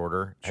shorter and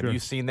shorter. Sure. Have you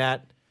seen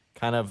that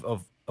kind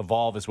of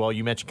evolve as well?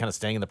 You mentioned kind of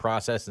staying in the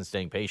process and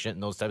staying patient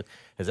and those types.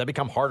 Has that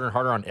become harder and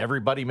harder on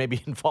everybody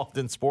maybe involved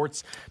in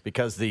sports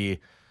because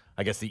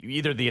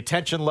either the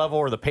attention level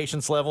or the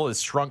patience level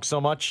has shrunk so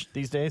much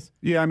these days?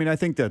 Yeah, I mean, I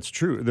think that's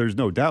true. There's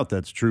no doubt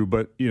that's true.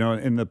 But,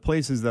 in the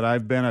places that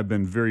I've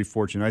been very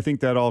fortunate. I think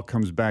that all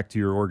comes back to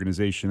your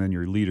organization and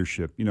your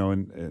leadership,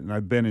 and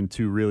I've been in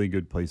two really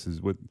good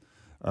places with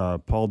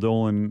Paul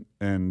Dolan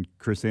and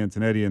Chris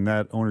Antonetti and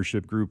that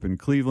ownership group in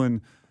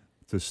Cleveland,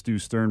 to Stu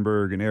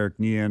Sternberg and Eric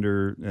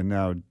Neander and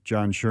now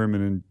John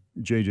Sherman and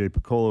JJ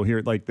Piccolo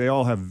here. Like, they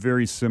all have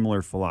very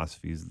similar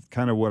philosophies.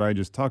 Kind of what I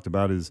just talked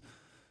about is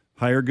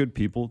hire good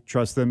people,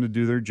 trust them to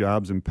do their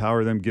jobs,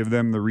 empower them, give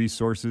them the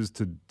resources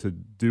to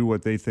do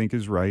what they think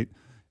is right,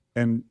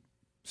 and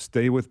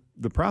stay with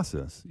the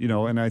process.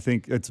 And I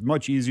think it's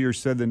much easier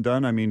said than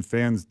done. I mean,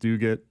 fans do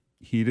get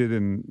heated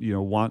and,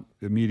 want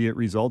immediate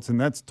results,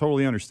 and that's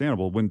totally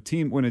understandable. When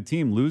a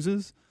team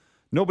loses,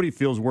 nobody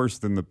feels worse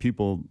than the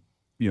people,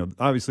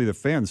 obviously the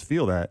fans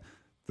feel that.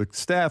 The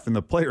staff and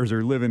the players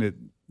are living it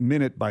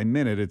minute by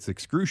minute. It's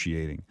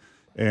excruciating.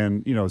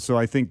 And, so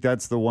I think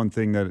that's the one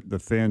thing that the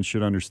fans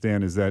should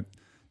understand is that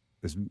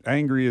as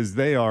angry as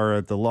they are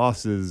at the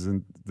losses,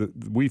 and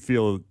we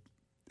feel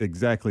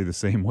exactly the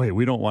same way.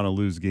 We don't want to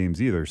lose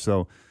games either.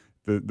 So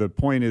the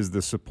point is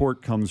the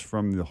support comes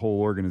from the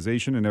whole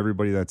organization and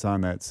everybody that's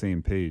on that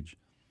same page.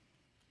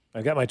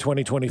 I got my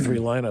 2023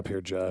 lineup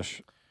here,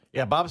 Josh.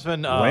 Yeah, Bob's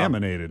been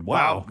laminated.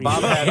 Wow.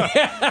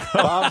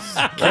 Bob's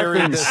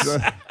carried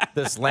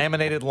this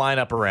laminated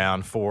lineup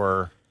around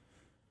for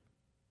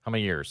how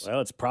many years?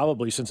 Well, it's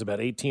probably since about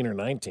 18 or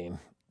 19.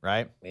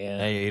 Right?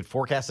 Yeah. He had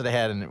forecasted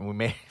ahead, and we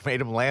made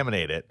him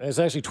laminate it. It's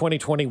actually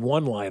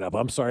 2021 lineup.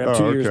 I'm sorry, I'm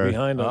 2 years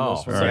behind on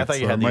this one. I thought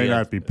you had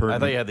not be pertinent. I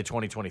thought you had the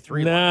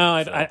 2023. No,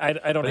 lineup,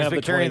 I don't have the 2023. He's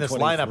been carrying this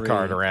lineup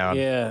card around.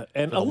 Yeah,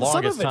 and for the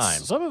longest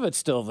time. Some of it's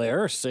still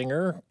there.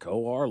 Singer,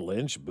 Kowar,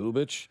 Lynch,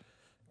 Bubich,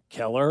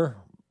 Keller,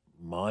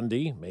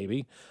 Mondi,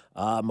 maybe.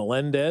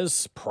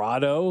 Melendez,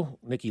 Prado,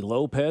 Nicky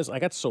Lopez. I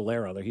got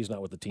Soler on there. He's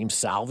not with the team.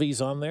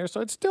 Salvi's on there,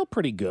 so it's still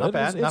pretty good. Not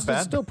bad.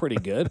 It's still pretty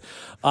good.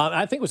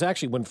 I think it was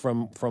actually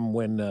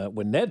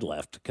when Ned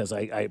left, because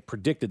I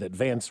predicted that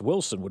Vance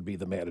Wilson would be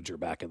the manager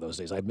back in those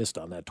days. I missed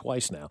on that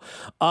twice now.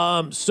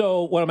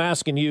 So what I'm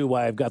asking you,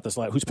 why I've got this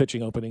line, who's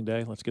pitching opening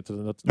day? Let's get to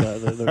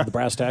the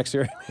brass tacks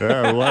here.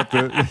 Yeah, we'll have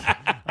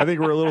to. I think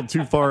we're a little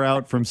too far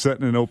out from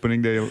setting an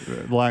opening day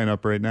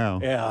lineup right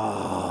now.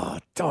 Yeah,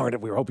 darn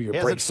it. We were hoping you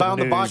would break some some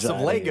news. Box of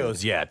out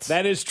Legos here. yet.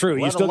 That is true.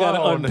 You still got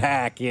to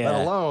unpack, let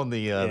alone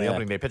the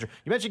opening day pitcher.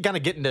 You mentioned kind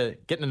of getting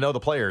to know the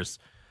players.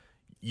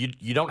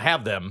 You don't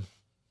have them,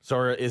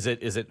 so is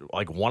it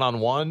like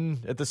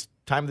one-on-one at this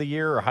time of the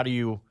year, or how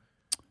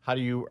are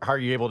you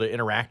able to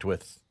interact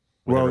with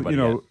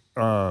everybody?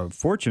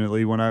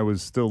 Fortunately, when I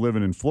was still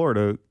living in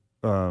Florida,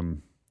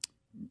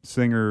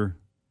 Singer,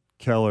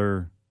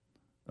 Keller,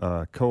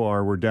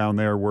 Kowar were down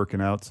there working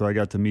out, so I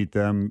got to meet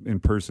them in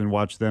person,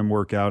 watch them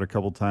work out a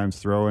couple times,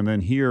 throw. And then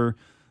here,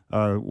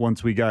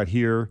 once we got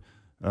here,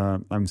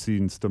 I'm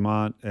seeing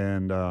Stamont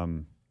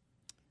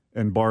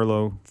and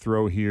Barlow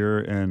throw here,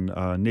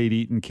 and Nate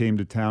Eaton came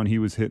to town. He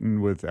was hitting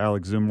with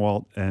Alex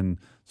Zimwalt, and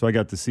so I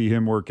got to see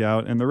him work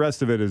out. And the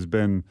rest of it has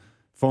been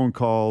phone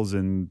calls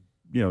and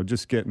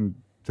just getting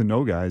to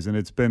know guys, and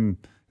it's been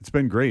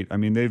great. I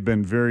mean, they've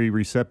been very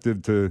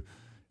receptive to.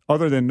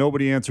 Other than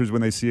nobody answers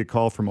when they see a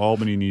call from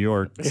Albany, New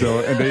York. So,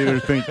 and they either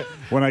think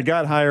when I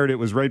got hired, it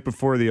was right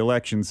before the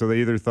election. So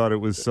they either thought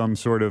it was some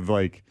sort of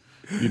election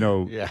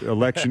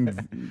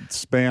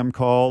spam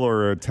call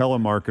or a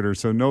telemarketer.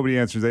 So nobody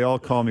answers. They all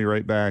call me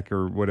right back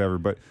or whatever.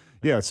 But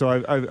yeah, so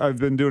I've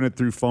been doing it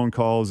through phone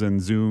calls and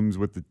Zooms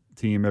with the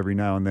team every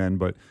now and then.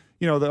 But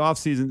the off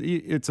season,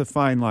 it's a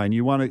fine line.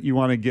 You want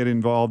to get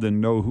involved and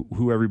know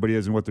who everybody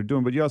is and what they're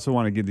doing, but you also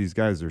want to give these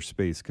guys their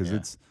space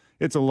because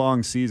it's a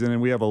long season, and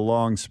we have a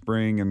long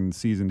spring and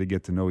season to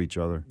get to know each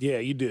other. Yeah,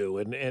 you do.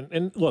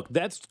 And look,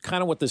 that's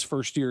kind of what this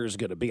first year is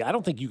going to be. I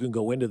don't think you can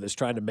go into this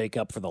trying to make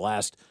up for the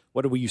last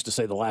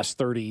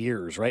 30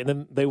 years, right? And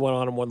then they went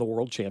on and won the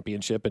world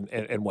championship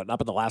and whatnot,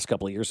 but the last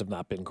couple of years have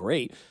not been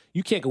great.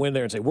 You can't go in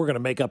there and say, we're going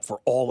to make up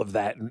for all of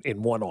that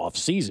in one off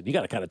season. You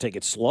got to kind of take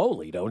it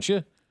slowly, don't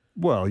you?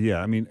 Well,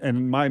 yeah. I mean,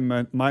 and my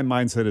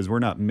mindset is we're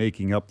not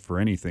making up for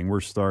anything.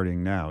 We're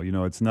starting now.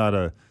 It's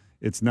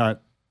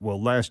not, well,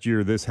 last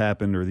year this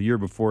happened or the year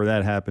before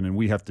that happened and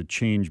we have to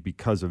change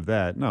because of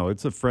that. No,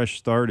 it's a fresh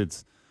start.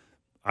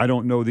 I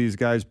don't know these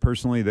guys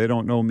personally. They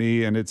don't know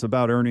me, and it's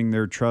about earning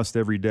their trust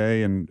every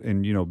day and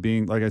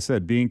being, like I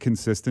said, being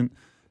consistent,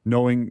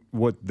 knowing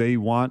what they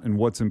want and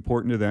what's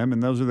important to them.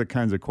 And those are the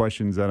kinds of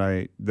questions that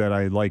I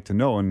like to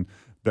know and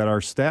that our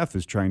staff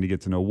is trying to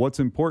get to know. What's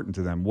important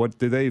to them? What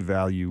do they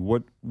value?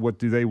 What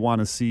do they want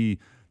to see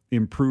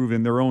improve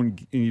in their own,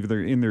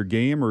 either in their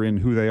game or in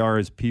who they are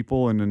as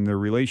people and in their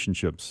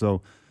relationships.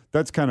 So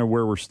that's kind of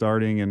where we're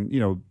starting.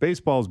 And,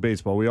 baseball is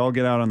baseball. We all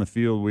get out on the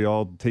field. We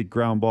all take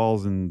ground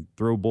balls and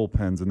throw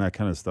bullpens and that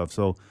kind of stuff.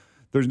 So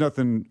there's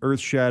nothing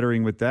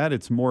earth-shattering with that.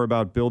 It's more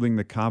about building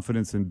the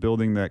confidence and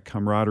building that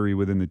camaraderie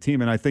within the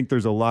team, and I think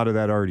there's a lot of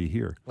that already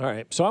here. All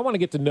right, so I want to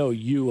get to know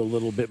you a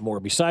little bit more.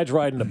 Besides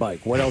riding a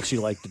bike, what else you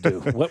like to do?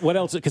 What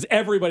else? Because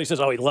everybody says,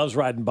 "Oh, he loves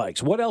riding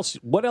bikes." What else?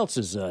 What else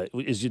is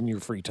in your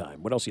free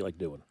time? What else you like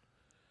doing?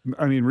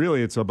 I mean,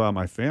 really, it's about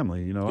my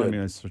family. You know, Good. I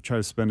mean, I try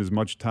to spend as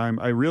much time.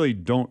 I really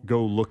don't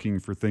go looking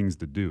for things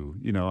to do.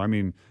 You know, I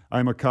mean,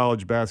 I'm a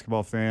college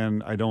basketball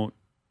fan. I don't.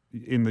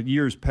 In the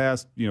years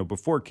past, you know,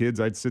 before kids,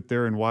 I'd sit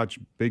there and watch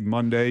Big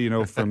Monday, you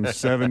know, from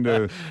 7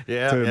 to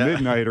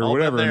midnight or All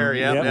whatever. been there.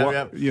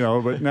 Yep. You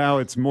know, but now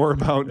it's more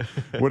about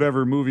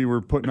whatever movie we're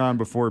putting on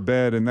before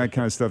bed and that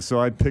kind of stuff. So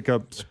I'd pick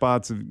up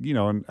spots of, you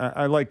know, and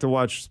I like to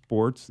watch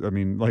sports. I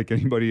mean, like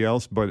anybody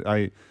else, but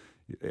I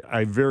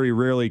very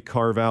rarely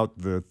carve out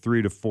the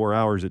 3 to 4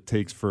 hours it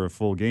takes for a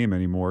full game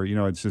anymore. You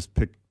know, it's just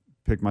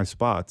pick my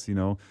spots, you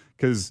know,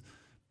 because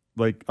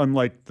like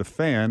unlike the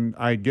fan,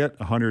 I get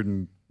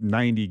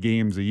 190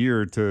 games a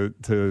year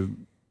to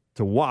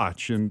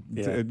watch, and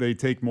they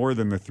take more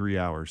than the 3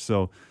 hours.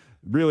 So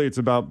really, it's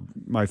about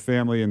my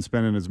family and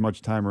spending as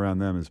much time around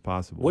them as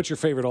possible. What's your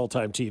favorite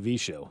all-time TV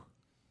show?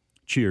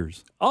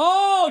 Cheers.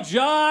 Oh,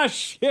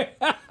 Josh!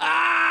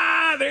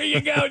 There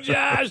you go,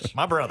 Josh.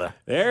 My brother.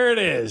 There it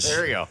is.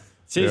 There you go.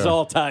 It's his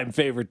all-time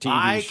favorite TV show.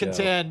 I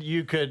contend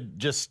you could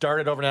just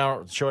start it over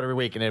now, show it every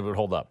week, and it would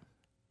hold up.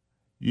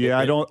 Yeah,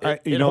 I don't.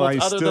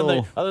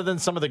 Other than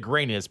some of the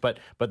graininess, but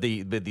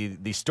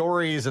the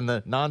stories and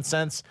the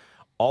nonsense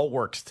all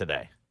works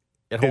today.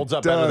 It holds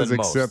up better than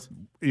most. Except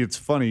it's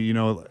funny, you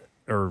know,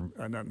 or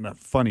not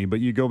funny,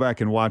 but you go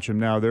back and watch them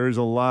now. There's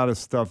a lot of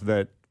stuff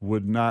that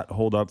would not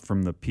hold up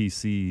from the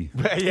PC.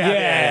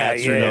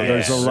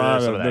 There's a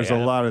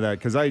lot of that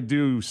because I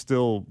do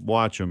still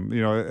watch them.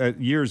 You know,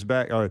 years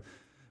back,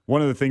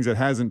 one of the things that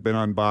hasn't been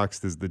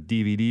unboxed is the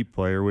DVD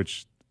player,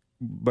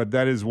 but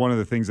that is one of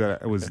the things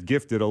that I was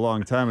gifted a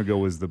long time ago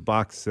was the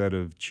box set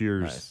of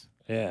Cheers. Nice.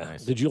 Yeah.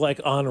 Nice. Did you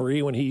like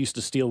Henri when he used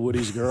to steal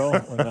Woody's girl?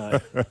 Or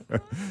not?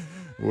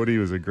 Woody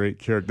was a great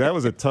character. That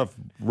was a tough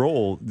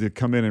role to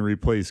come in and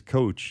replace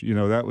Coach. You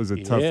know, that was a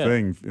tough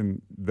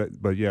thing.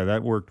 But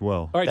that worked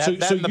well. All right, So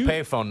the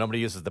payphone, nobody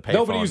uses the payphone.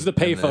 Nobody uses the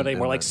payphone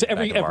anymore. Like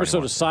every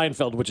episode of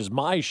Seinfeld. Seinfeld, which is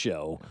my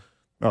show.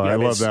 Oh, I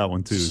love that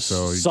one too.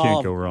 So you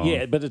can't go wrong.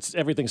 Yeah, but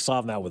everything's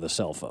solved now with a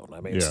cell phone.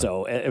 I mean,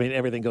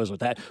 everything goes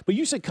with that. But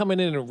you said coming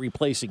in and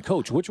replacing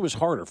Coach. Which was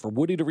harder, for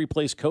Woody to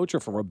replace Coach or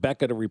for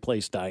Rebecca to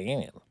replace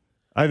Diane?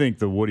 I think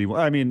the Woody.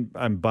 I mean,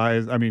 I'm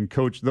biased. I mean,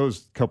 Coach.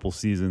 Those couple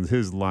seasons,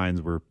 his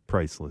lines were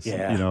priceless.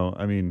 Yeah. You know,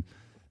 I mean,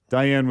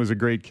 Diane was a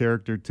great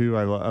character too.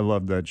 I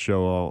loved that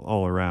show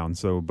all around.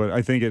 So, but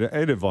I think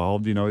it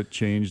evolved. You know, it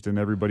changed, and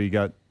everybody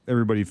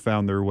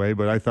found their way.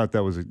 But I thought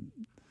that was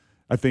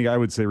I think I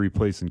would say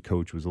replacing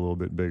Coach was a little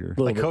bit bigger.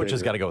 Like Coach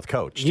has got to go with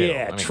Coach, too.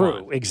 Yeah, I mean,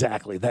 true.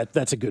 Exactly.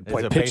 That's a good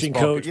point. Pitching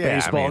coach,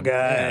 baseball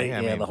guy,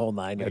 the whole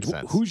nine yards.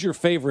 Who's your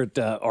favorite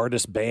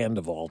artist band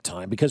of all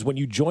time? Because when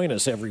you join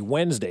us every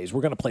Wednesdays,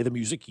 we're going to play the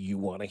music you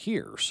want to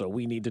hear. So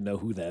we need to know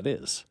who that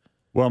is.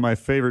 Well, my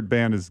favorite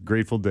band is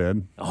Grateful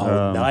Dead.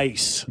 Oh,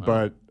 nice.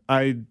 But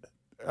I'm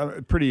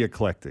pretty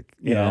eclectic,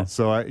 you know,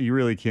 so you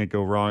really can't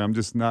go wrong. I'm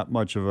just not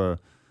much of a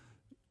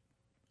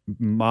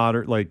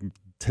modern, like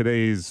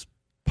today's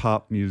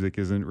pop music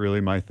isn't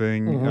really my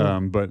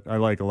thing, but I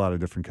like a lot of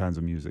different kinds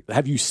of music.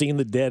 Have you seen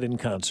the Dead in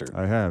concert?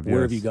 I have.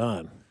 Where have you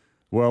gone?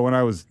 Well, when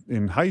I was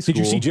in high school. Did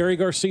you see Jerry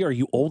Garcia? Are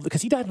you old?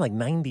 Because he died in like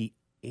 98,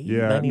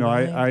 yeah, 99?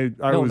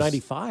 No, I was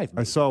 95.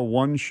 I saw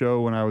one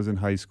show when I was in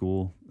high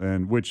school,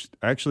 and which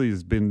actually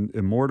has been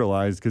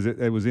immortalized because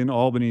it was in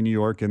Albany, New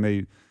York, and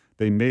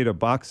they made a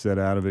box set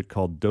out of it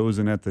called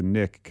Dozin' at the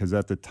Nick, because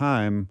at the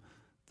time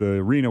the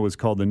arena was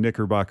called the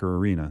Knickerbocker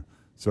Arena.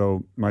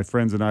 So my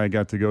friends and I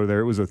got to go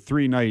there. It was a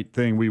 3-night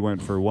thing. We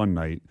went for one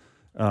night.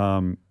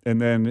 And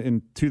then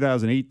in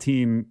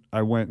 2018,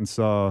 I went and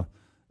saw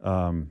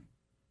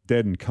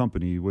Dead and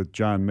Company with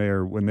John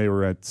Mayer when they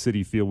were at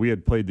Citi Field. We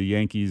had played the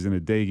Yankees in a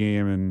day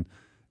game, and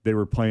they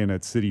were playing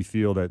at Citi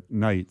Field at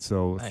night.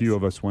 So a few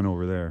of us went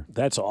over there.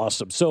 That's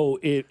awesome. So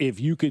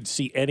if you could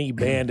see any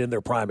band in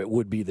their prime, it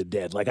would be the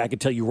Dead. Like I could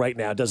tell you right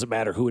now, it doesn't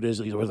matter who it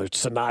is, whether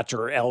it's Sinatra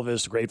or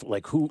Elvis, Grateful,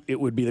 like who it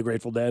would be the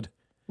Grateful Dead.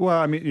 Well,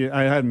 I mean,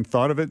 I hadn't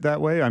thought of it that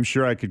way. I'm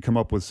sure I could come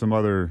up with some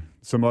other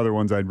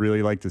ones I'd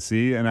really like to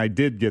see, and I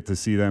did get to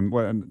see them.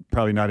 Well,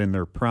 probably not in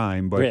their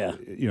prime, but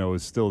you know, it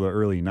was still the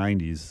early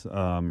 '90s,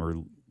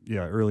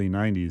 early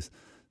 '90s.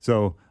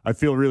 So I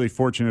feel really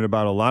fortunate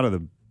about a lot of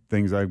the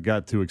things I've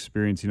got to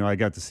experience. You know, I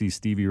got to see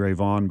Stevie Ray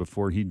Vaughan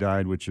before he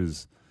died, which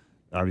is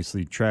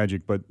obviously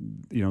tragic, but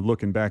you know,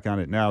 looking back on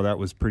it now, that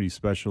was pretty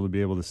special to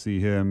be able to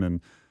see him.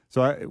 And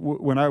so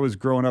when I was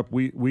growing up,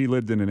 we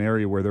lived in an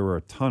area where there were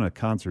a ton of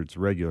concerts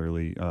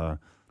regularly.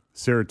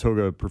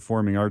 Saratoga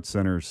Performing Arts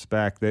Center,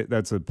 SPAC,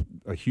 that's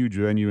a huge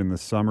venue in the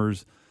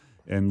summers.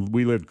 And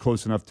we lived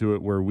close enough to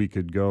it where we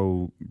could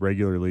go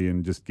regularly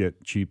and just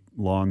get cheap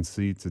lawn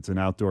seats. It's an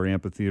outdoor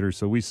amphitheater.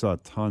 So we saw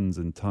tons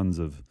and tons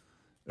of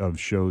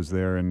shows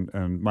there.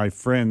 And my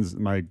friends,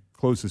 my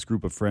closest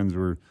group of friends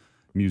were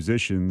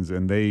musicians,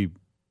 and they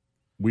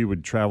we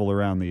would travel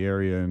around the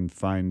area and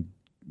find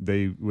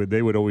they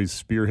would always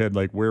spearhead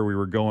like where we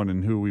were going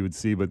and who we would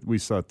see. But we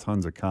saw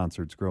tons of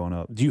concerts growing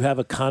up. Do you have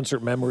a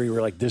concert memory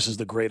where like this is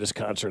the greatest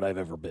concert I've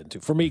ever been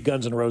to? For me,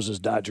 Guns N' Roses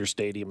Dodger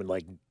Stadium in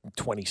like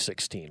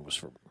 2016 was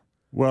for.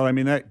 Well, I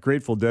mean, that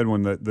Grateful Dead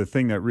one, the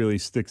thing that really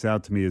sticks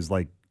out to me is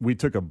like we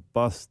took a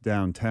bus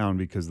downtown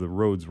because the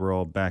roads were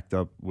all backed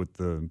up with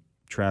the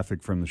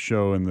traffic from the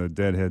show and the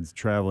Deadheads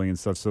traveling and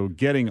stuff. So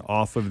getting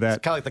off of that,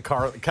 It's kind of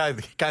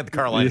like the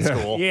car line at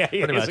school. Yeah,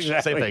 pretty much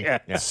exactly, same thing. yeah.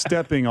 Yeah.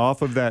 stepping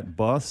off of that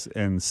bus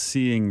and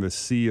seeing the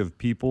sea of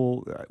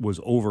people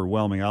was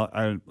overwhelming.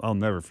 I'll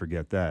never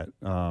forget that.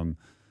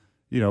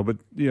 But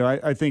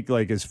I think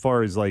like as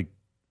far as like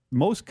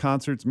most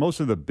concerts, most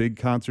of the big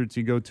concerts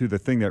you go to, the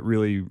thing that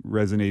really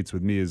resonates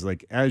with me is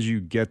like as you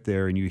get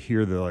there and you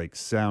hear the like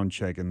sound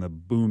check and the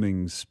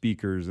booming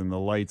speakers and the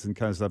lights and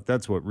kind of stuff.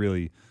 That's what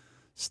really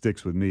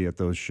sticks with me at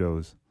those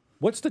shows.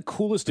 What's the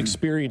coolest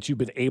experience you've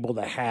been able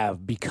to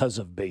have because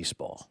of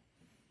baseball?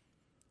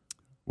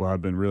 Well,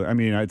 I've been really, I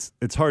mean,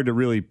 it's hard to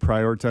really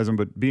prioritize them,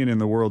 but being in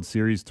the World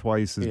Series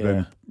twice has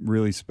been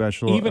really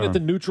special. Even at the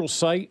neutral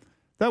site?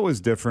 That was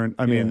different.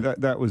 I mean,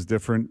 that was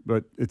different,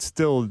 but it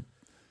still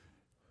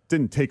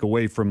didn't take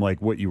away from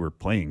like what you were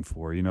playing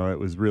for. You know, it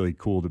was really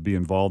cool to be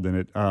involved in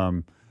it.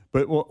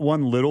 But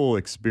one little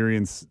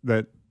experience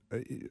that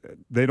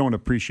they don't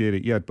appreciate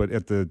it yet, but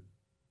at the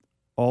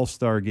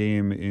All-Star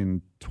game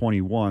in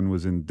 21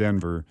 was in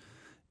Denver,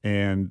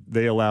 and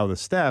they allow the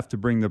staff to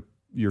bring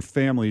your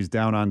families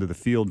down onto the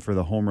field for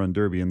the home run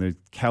derby, and the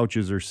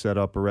couches are set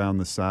up around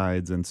the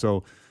sides. And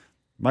so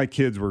my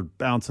kids were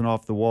bouncing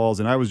off the walls,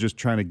 and I was just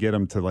trying to get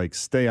them to like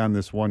stay on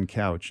this one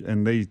couch,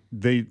 and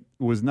they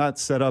was not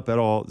set up at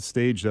all,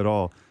 staged at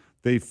all.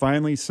 They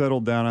finally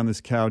settled down on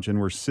this couch and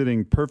were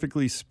sitting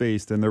perfectly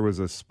spaced, and there was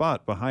a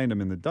spot behind them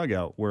in the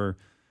dugout where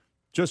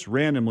just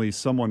randomly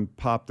someone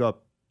popped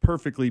up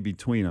perfectly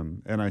between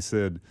them. And I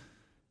said,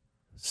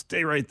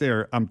 stay right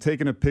there. I'm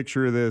taking a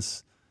picture of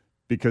this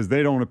because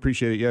they don't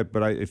appreciate it yet,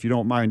 but if you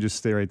don't mind, just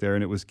stay right there.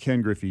 And it was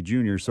Ken Griffey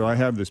Jr. So I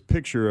have this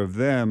picture of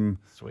them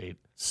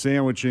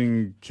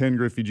sandwiching Ken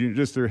Griffey Jr.,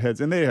 just their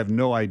heads, and they have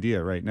no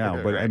idea right now.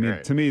 Okay, but right, I mean,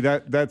 right. to me,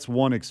 that's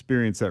one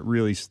experience that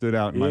really stood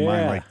out in my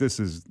mind. Like this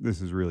is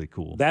really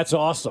cool. That's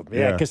awesome. Yeah,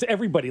 Yeah. because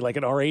everybody like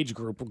in our age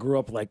group grew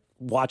up like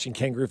watching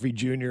Ken Griffey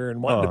Jr.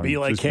 and wanting to be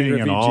like just Ken being in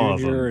Griffey awe of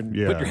Jr. him. and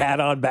Yeah. put your hat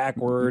on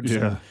backwards.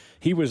 Yeah. And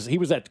he was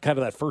that kind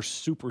of that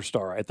first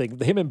superstar. I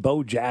think him and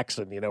Bo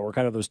Jackson, were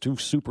kind of those two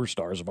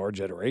superstars of our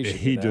generation.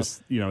 He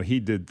just, he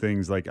did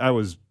things like I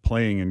was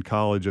playing in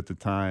college at the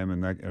time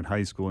and in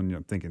high school, and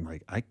I'm thinking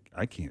like I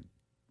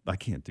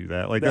can't do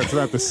that. Like that's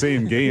not the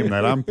same game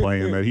that I'm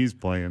playing that he's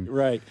playing.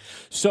 Right.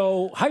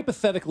 So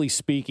hypothetically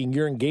speaking,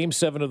 you're in Game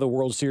 7 of the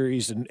World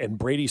Series, and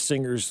Brady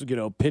Singer's,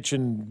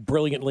 pitching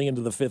brilliantly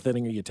into the fifth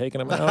inning. Are you taking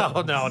him out?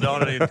 Oh, no,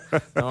 don't even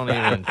fall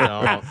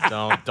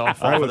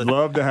I would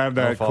love to have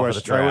that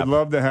question. I would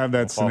love to have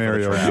that fall for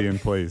the scenario trap. be in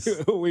place.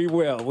 We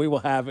will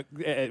have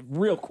it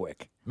real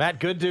quick. Matt,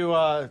 good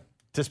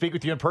to speak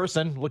with you in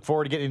person. Look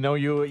forward to getting to know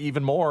you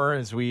even more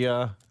as we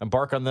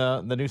embark on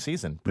the new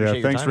season. Appreciate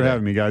your thanks time for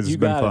having me, guys. It's You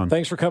been got fun. it.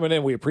 Thanks for coming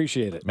in. We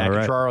appreciate it. Matt All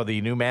right. Cutraro, the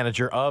new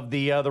manager of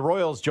the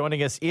Royals,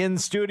 joining us in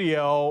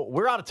studio.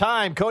 We're out of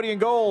time. Cody and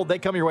Gold, they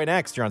come your way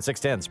next. You're on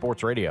 610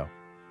 Sports Radio.